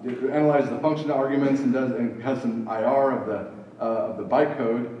 It analyzes the function arguments and has some IR of the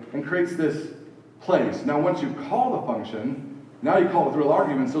bytecode and creates this place. Now once you call the function, now you call it with real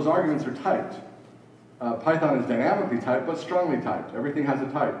arguments. Those arguments are typed. Python is dynamically typed, but strongly typed. Everything has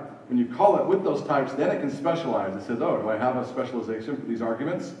a type. When you call it with those types, then it can specialize. It says, oh, do I have a specialization for these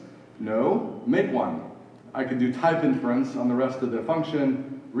arguments? No, make one. I can do type inference on the rest of the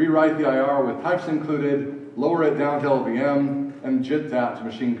function, rewrite the IR with types included, lower it down to LLVM, and JIT that to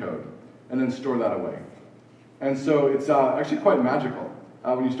machine code, and then store that away. And so it's actually quite magical.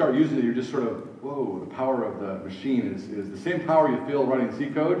 When you start using it, you're just sort of, whoa, the power of the machine is the same power you feel writing C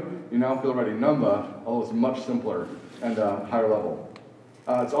code, you now feel writing Numba, although it's much simpler and higher level.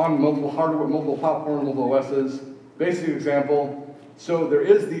 It's on multiple hardware, multiple platforms, multiple OSs. Basic example, so there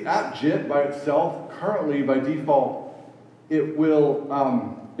is the @JIT by itself. Currently, by default, it will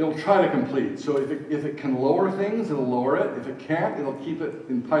it'll try to complete. So if it can lower things, it'll lower it. If it can't, it'll keep it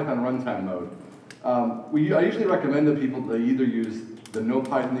in Python runtime mode. I usually recommend to people that they either use the no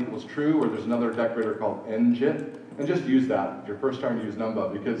Python equals true, or there's another decorator called njit, and just use that if you're first trying to use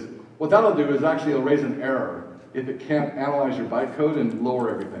Numba, because what that'll do is actually it'll raise an error if it can't analyze your bytecode and lower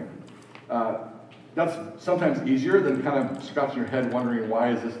everything. That's sometimes easier than kind of scratching your head wondering why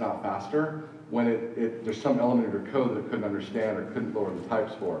is this not faster when there's some element of your code that it couldn't understand or couldn't lower the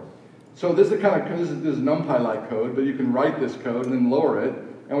types for. So this is this is NumPy-like code, but you can write this code and then lower it,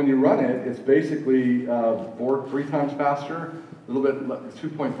 and when you run it, it's basically 3 times faster, a little bit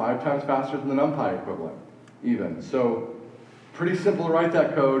 2.5 times faster than the NumPy equivalent, even. So pretty simple to write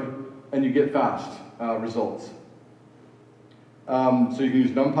that code, and you get fast results. So you can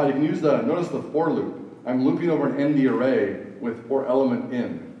use NumPy. You can use notice the for loop. I'm looping over an ND array with for element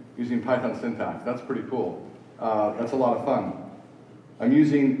in using Python syntax. That's pretty cool. That's a lot of fun. I'm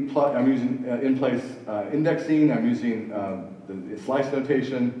using in-place indexing. I'm using the slice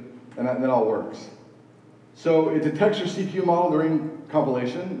notation, and that all works. So it detects your CPU model during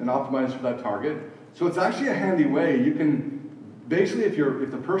compilation and optimizes for that target. So it's actually a handy way. You can basically,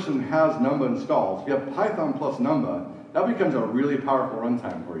 if the person has Numba installed, if you have Python plus Numba, that becomes a really powerful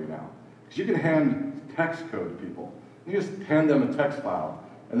runtime for you now. Because you can hand text code to people. You just hand them a text file,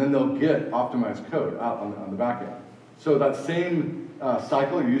 and then they'll get optimized code out on the back end. So that same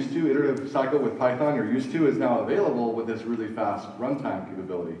cycle you're used to, iterative cycle with Python you're used to, is now available with this really fast runtime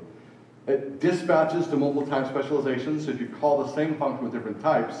capability. It dispatches to multiple type specializations, so if you call the same function with different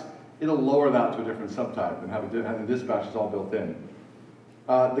types, it'll lower that to a different subtype and have the dispatches all built in.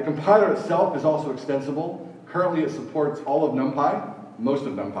 The compiler itself is also extensible. Currently, it supports all of NumPy, most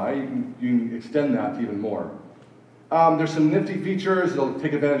of NumPy. You can extend that to even more. There's some nifty features. It'll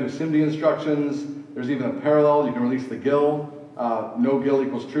take advantage of SIMD instructions. There's even a parallel. You can release the GIL. No GIL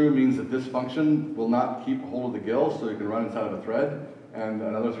equals true means that this function will not keep hold of the GIL, so you can run inside of a thread, and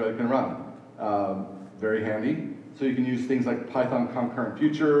another thread can run. Very handy. So you can use things like Python concurrent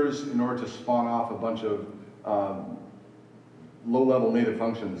futures in order to spawn off a bunch of low-level native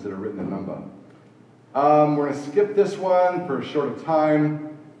functions that are written in Numba. We're going to skip this one for a short of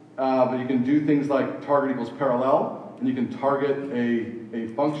time, but you can do things like target equals parallel, and you can target a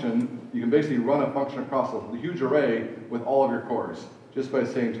function. You can basically run a function across a huge array with all of your cores, just by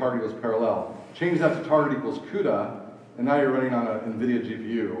saying target equals parallel. Change that to target equals CUDA, and now you're running on an NVIDIA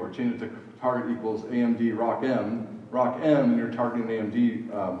GPU, or change it to target equals AMD ROCm, and you're targeting AMD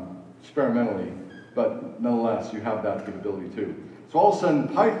experimentally, but nonetheless, you have that capability too. So all of a sudden,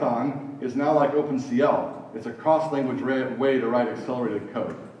 Python is now like OpenCL. It's a cross-language way to write accelerated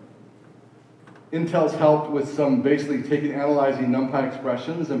code. Intel's helped with some basically analyzing NumPy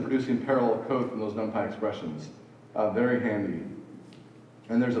expressions and producing parallel code from those NumPy expressions. Very handy.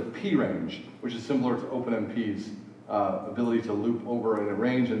 And there's a P range, which is similar to OpenMP's ability to loop over in a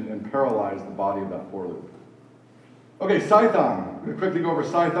range and parallelize the body of that for loop. Okay, Python. I'm going to quickly go over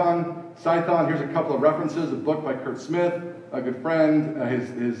Python. Python, here's a couple of references. A book by Kurt Smith, a good friend.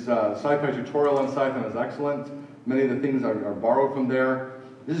 His SciPy tutorial on Python is excellent. Many of the things are borrowed from there.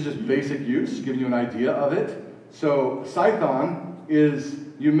 This is just basic use, giving you an idea of it. So Python is,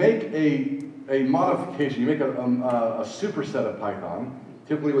 you make a modification, you make a superset of Python,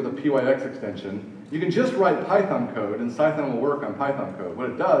 typically with a PYX extension, You can just write Python code, and Python will work on Python code. What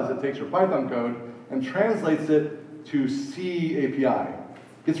it does, it takes your Python code and translates it to C API.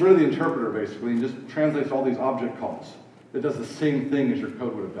 Gets rid of the interpreter, basically, and just translates all these object calls. It does the same thing as your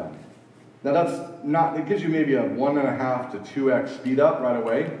code would have done. Now that's not, it gives you maybe a 1.5 to 2x speed up right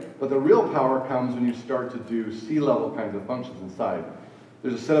away, but the real power comes when you start to do C-level kinds of functions inside.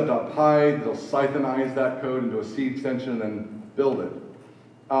 There's a setup.py that'll Pythonize that code into a C extension and then build it.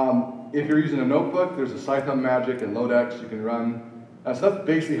 If you're using a notebook, there's a Python magic and loadex you can run. So that's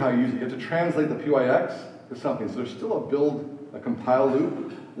basically how you use it. You have to translate the PyX to something. So there's still a build, a compile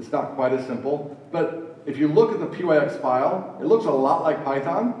loop. It's not quite as simple. But if you look at the PyX file, it looks a lot like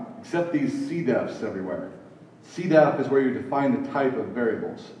Python, except these cdefs everywhere. Cdef is where you define the type of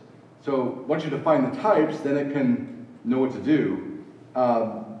variables. So once you define the types, then it can know what to do.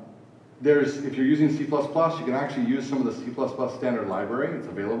 If you're using C++, you can actually use some of the C++ standard library. It's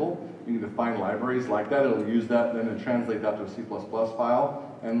available. You can define libraries like that. It'll use that then and translate that to a C++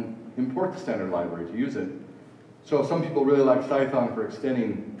 file and import the standard library to use it. So some people really like Python for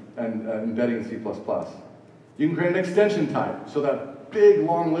extending and embedding C++. You can create an extension type. So that big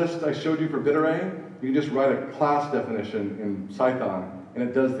long list I showed you for bit array, you can just write a class definition in Python and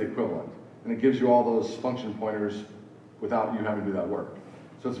it does the equivalent. And it gives you all those function pointers without you having to do that work.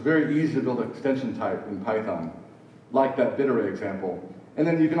 So it's very easy to build an extension type in Python, like that bit array example. And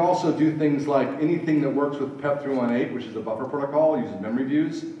then you can also do things like anything that works with PEP 318, which is a buffer protocol, uses memory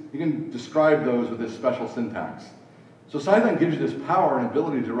views. You can describe those with this special syntax. So Python gives you this power and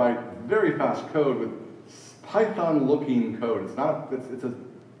ability to write very fast code with Python-looking code. It's a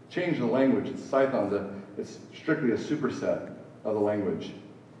change of the language. It's Python. It's strictly a superset of the language.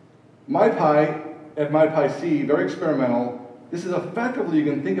 MyPy at MyPyC, very experimental. This is effectively, you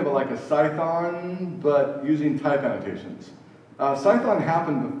can think of it like a Python, but using type annotations. Python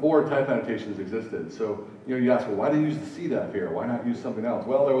happened before type annotations existed. So you ask, well, why do you use the cdef here? Why not use something else?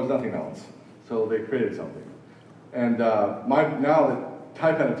 Well, there was nothing else. So they created something. And now that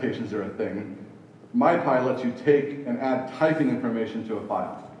type annotations are a thing, MyPy lets you take and add typing information to a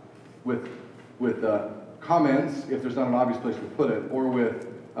file with comments, if there's not an obvious place to put it, or with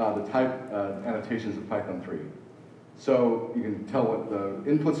the type annotations of Python 3. So you can tell what the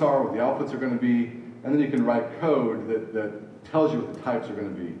inputs are, what the outputs are going to be, and then you can write code that tells you what the types are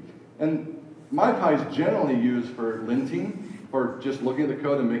going to be. And MyPy is generally used for linting, or just looking at the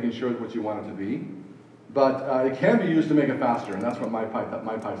code and making sure what you want it to be. But it can be used to make it faster, and that's what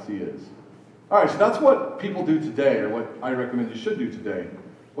MyPyC is. All right, so that's what people do today, or what I recommend you should do today.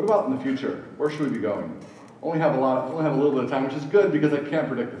 What about in the future? Where should we be going? I only have a little bit of time, which is good because I can't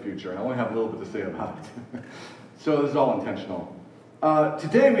predict the future, and I only have a little bit to say about it. So this is all intentional.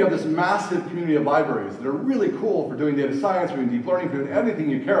 Today we have this massive community of libraries that are really cool for doing data science, for doing deep learning, for doing everything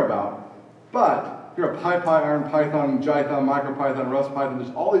you care about. But if you're a PyPy, IronPython, Jython, MicroPython, RustPython,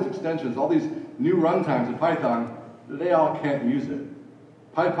 there's all these extensions, all these new runtimes in Python, they all can't use it.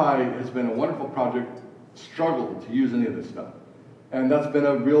 PyPy has been a wonderful project, struggled to use any of this stuff. And that's been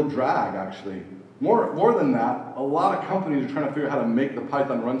a real drag, actually. More than that, a lot of companies are trying to figure out how to make the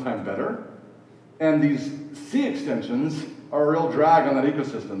Python runtime better. And these C extensions are a real drag on that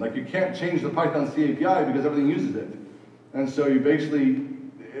ecosystem. Like you can't change the Python C API because everything uses it. And so you basically,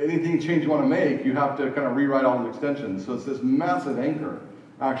 anything change you want to make, you have to kind of rewrite all the extensions. So it's this massive anchor,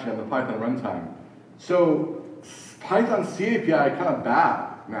 actually, on the Python runtime. So Python C API kind of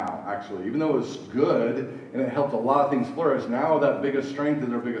bad now, actually. Even though it was good and it helped a lot of things flourish, now that biggest strength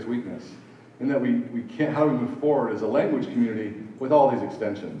is our biggest weakness. In that we can't, how do we move forward as a language community with all these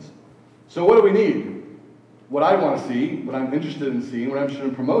extensions? So what do we need? What I want to see, what I'm interested in seeing, what I'm interested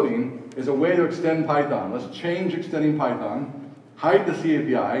in promoting, is a way to extend Python. Let's change extending Python, hide the C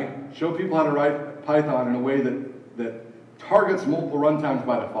API, show people how to write Python in a way that targets multiple runtimes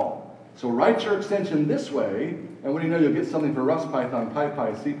by default. So write your extension this way, and what do you know, you'll get something for RustPython,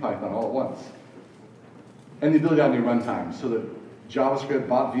 PyPy, CPython all at once. And the ability to add new runtimes, so that JavaScript,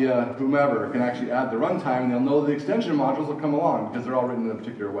 bot via whomever can actually add the runtime, and they'll know the extension modules will come along because they're all written in a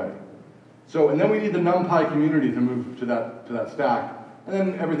particular way. So, and then we need the NumPy community to move to that stack, and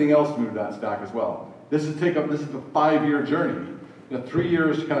then everything else to move to that stack as well. This is a 5-year journey. 3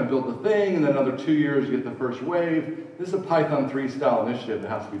 years to kind of build the thing, and then another 2 years to get the first wave. This is a Python 3 style initiative that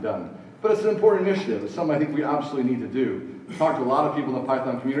has to be done. But it's an important initiative. It's something I think we absolutely need to do. I've talked to a lot of people in the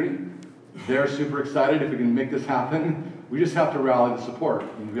Python community. They're super excited if we can make this happen. We just have to rally the support.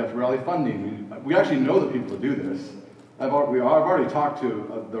 We have to rally funding. We actually know the people to do this. I've already talked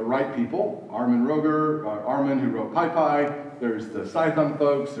to the right people, Armin Roger, Armin who wrote PyPy, there's the Python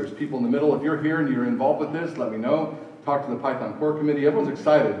folks, there's people in the middle. If you're here and you're involved with this, let me know. Talk to the Python core committee. Everyone's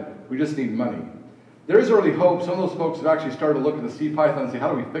excited. We just need money. There is early hope. Some of those folks have actually started to look at the C Python and say,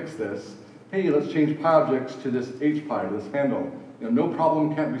 how do we fix this? Hey, let's change PyObjects to this HPy, to this handle. No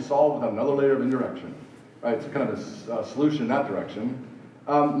problem can't be solved without another layer of indirection. Right? It's kind of a solution in that direction.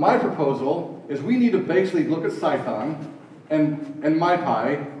 My proposal is we need to basically look at Python and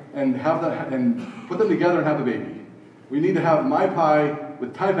MyPy and put them together and have a baby. We need to have MyPy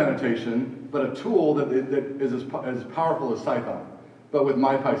with type annotation, but a tool that is as powerful as Python, but with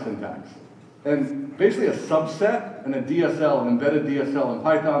MyPy syntax. And basically a subset and a DSL, an embedded DSL in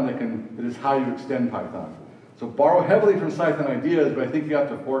Python that is how you extend Python. So borrow heavily from Python ideas, but I think you have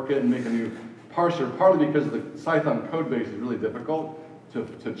to fork it and make a new parser, partly because the Python code base is really difficult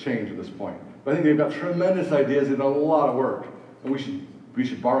to change at this point. But I think they've got tremendous ideas and a lot of work, and we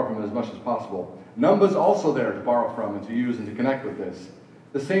should borrow from it as much as possible. Numba's also there to borrow from and to use and to connect with this.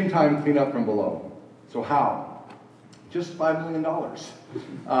 At the same time, clean up from below. So how? Just $5 million.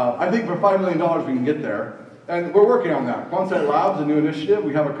 I think for $5 million we can get there, and we're working on that. Quansight Labs, a new initiative.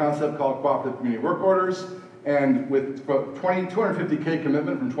 We have a concept called cooperative community work orders, and with 250K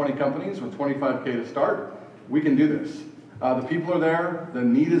commitment from 20 companies with 25K to start, we can do this. The people are there, the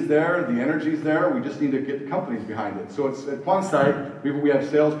need is there, the energy is there. We just need to get companies behind it. So it's at Quansight, we have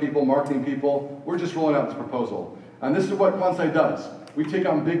salespeople, marketing people. We're just rolling out this proposal, and this is what Quansight does. We take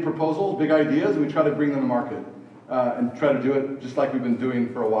on big proposals, big ideas, and we try to bring them to market. And try to do it just like we've been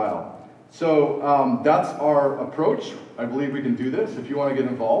doing for a while. So that's our approach. I believe we can do this. If you want to get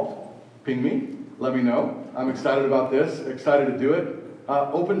involved, ping me, let me know. I'm excited about this, excited to do it.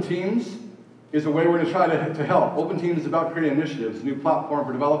 Open Teams is a way we're going to try to help. Open Teams is about creating initiatives, a new platform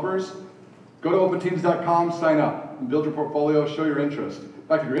for developers. Go to openteams.com, sign up, and build your portfolio, show your interest. In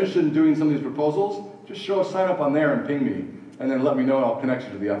fact, if you're interested in doing some of these proposals, just sign up on there and ping me, and then let me know and I'll connect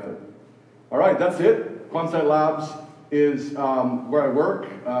you to the effort. All right, that's it. Quansight Labs is where I work.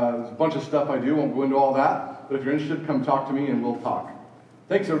 There's a bunch of stuff I do, won't go into all that, but if you're interested, come talk to me and we'll talk.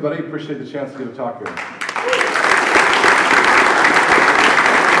 Thanks everybody, appreciate the chance to get to talk here.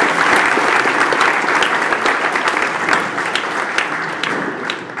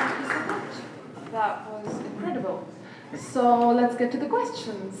 That was incredible. So let's get to the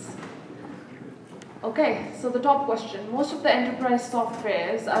questions. Okay, so the top question. Most of the enterprise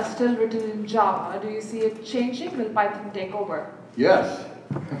softwares are still written in Java. Do you see it changing? Will Python take over? Yes.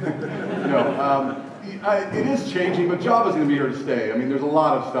 It is changing, but Java's going to be here to stay. I mean, there's a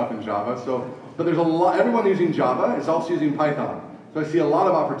lot of stuff in Java, but there's a lot. Everyone using Java is also using Python. So I see a lot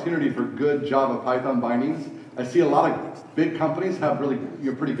of opportunity for good Java-Python bindings. I see a lot of big companies have really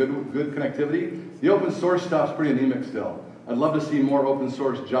pretty good connectivity. The open source stuff's pretty anemic still. I'd love to see more open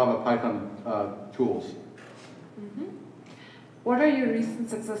source Java-Python tools. Mm-hmm. What are your recent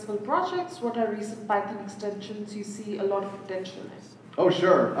successful projects? What are recent Python extensions you see a lot of potential in? Oh,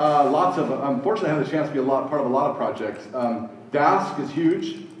 sure. Lots of them. Unfortunately, I had the chance to be part of a lot of projects. Dask is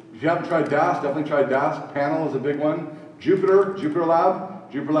huge. If you haven't tried Dask, definitely try Dask. Panel is a big one. Jupyter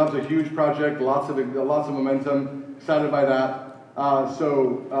Lab. Jupyter Lab's a huge project. Lots of momentum. Excited by that.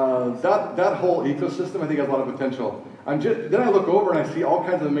 That whole ecosystem, I think, has a lot of potential. Then I look over and I see all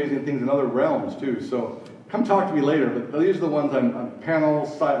kinds of amazing things in other realms too. So come talk to me later. But these are the ones I'm Panel,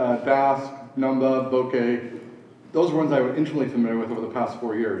 Dask, Numba, Bokeh. Those are ones I was intimately familiar with over the past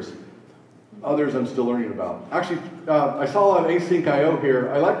 4 years. Others I'm still learning about. Actually, I saw a lot of async.io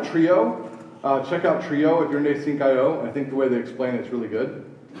here. I like Trio. Check out Trio if you're in async.io. I think the way they explain it's really good.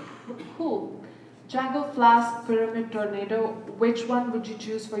 Cool. Django, Flask, Pyramid, Tornado. Which one would you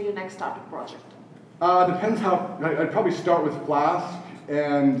choose for your next startup project? Depends how. I'd probably start with Flask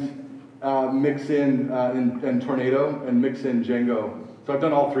and mix in Tornado and mix in Django. So I've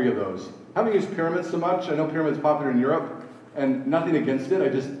done all three of those. Haven't used Pyramid so much. I know Pyramid's popular in Europe, and nothing against it.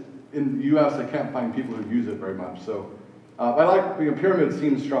 In the US, I can't find people who use it very much. So I like, Pyramid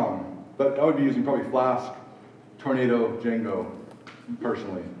seems strong, but I would be using probably Flask, Tornado, Django,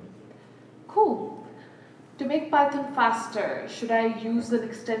 personally. Cool. To make Python faster, should I use an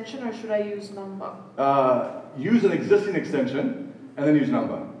extension or should I use Numba? Use an existing extension and then use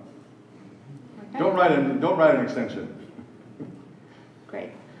Numba. Okay. Don't write an extension.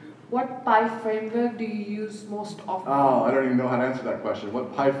 Great. What Py framework do you use most often? Oh, I don't even know how to answer that question.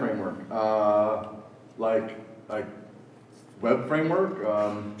 What Py framework? Like web framework?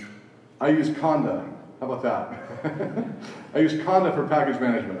 I use Conda. How about that? I use Conda for package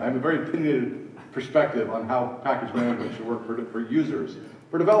management. I have a very opinionated perspective on how package management should work for users.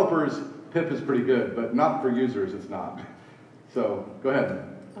 For developers, pip is pretty good, but not for users, it's not. So, go ahead.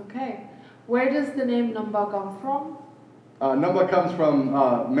 Okay. Where does the name Numba come from? Numba comes from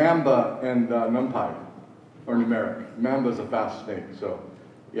Mamba and NumPy, or numeric. Mamba is a fast snake, so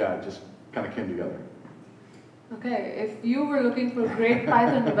yeah, it just kind of came together. Okay, if you were looking for great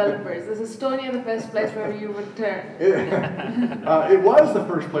Python developers, is Estonia the best place where you would turn? It was the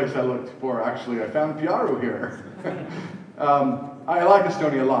first place I looked for, actually. I found Piaro here. I like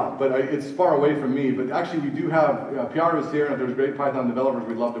Estonia a lot, but it's far away from me. But actually, we do have, Piaro's here, and if there's great Python developers,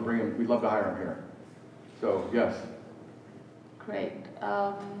 we'd love to bring him, we'd love to hire him here. So, yes. Great.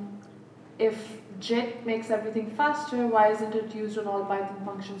 If JIT makes everything faster, why isn't it used on all Python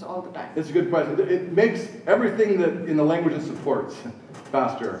functions all the time? It's a good question. It makes everything that in the language it supports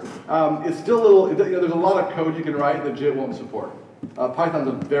faster. It's still a little, there's a lot of code you can write that JIT won't support. Python's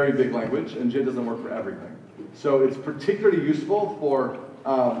a very big language, and JIT doesn't work for everything. So it's particularly useful for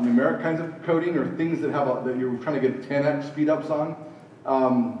numeric kinds of coding or things that have that you're trying to get 10x speedups on.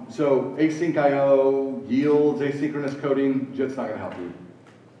 So async I/O, yields, asynchronous coding, JIT's not going to help you.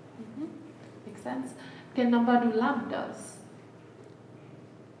 Sense. Can Numba do lambdas?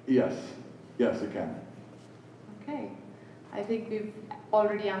 Yes. Yes, it can. Okay. I think we've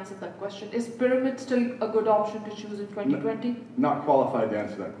already answered that question. Is pyramid still a good option to choose in 2020? Not qualified to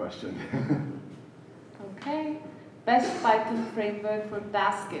answer that question. Okay. Best Python framework for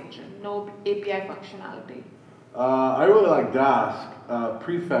Dask engine, no API functionality. I really like Dask.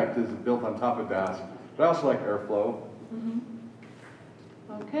 Prefect is built on top of Dask, but I also like Airflow.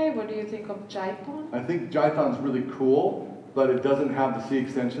 Okay, what do you think of Jython? I think Jython's really cool, but it doesn't have the C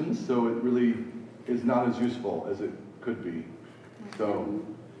extensions, so it really is not as useful as it could be. So.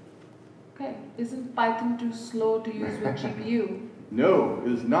 Okay, isn't Python too slow to use with GPU? No,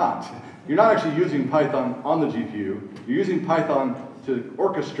 it is not. You're not actually using Python on the GPU. You're using Python to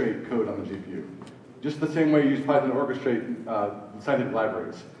orchestrate code on the GPU. Just the same way you use Python to orchestrate scientific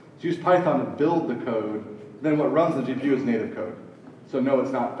libraries. So you use Python to build the code, then what runs the GPU is native code. So no,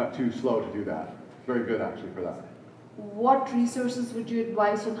 it's not too slow to do that. It's very good actually for that. What resources would you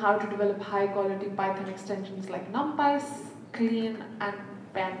advise on how to develop high-quality Python extensions like NumPy, Clean, and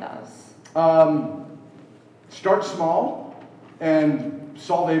Pandas? Start small and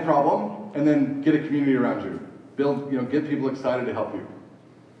solve a problem, and then get a community around you. Build, get people excited to help you.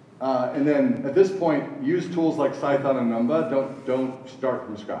 And then at this point, use tools like Python and Numba. Don't start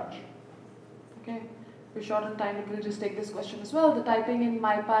from scratch. Okay. We're short on time, but we'll just take this question as well. The typing in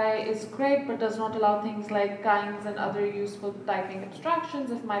MyPy is great, but does not allow things like kinds and other useful typing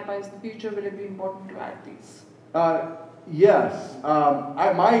abstractions. If MyPy is the future, will it be important to add these? Yes.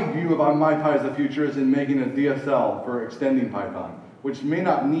 My view of MyPy as the future is in making a DSL for extending Python, which may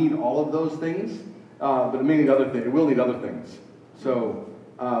not need all of those things, but it may need other things. It will need other things. So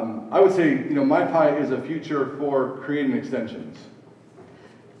I would say, MyPy is a future for creating extensions.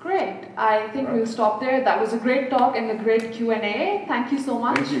 Great. I think we'll stop there. That was a great talk and a great Q&A. Thank you so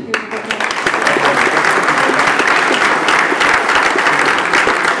much. Thank you.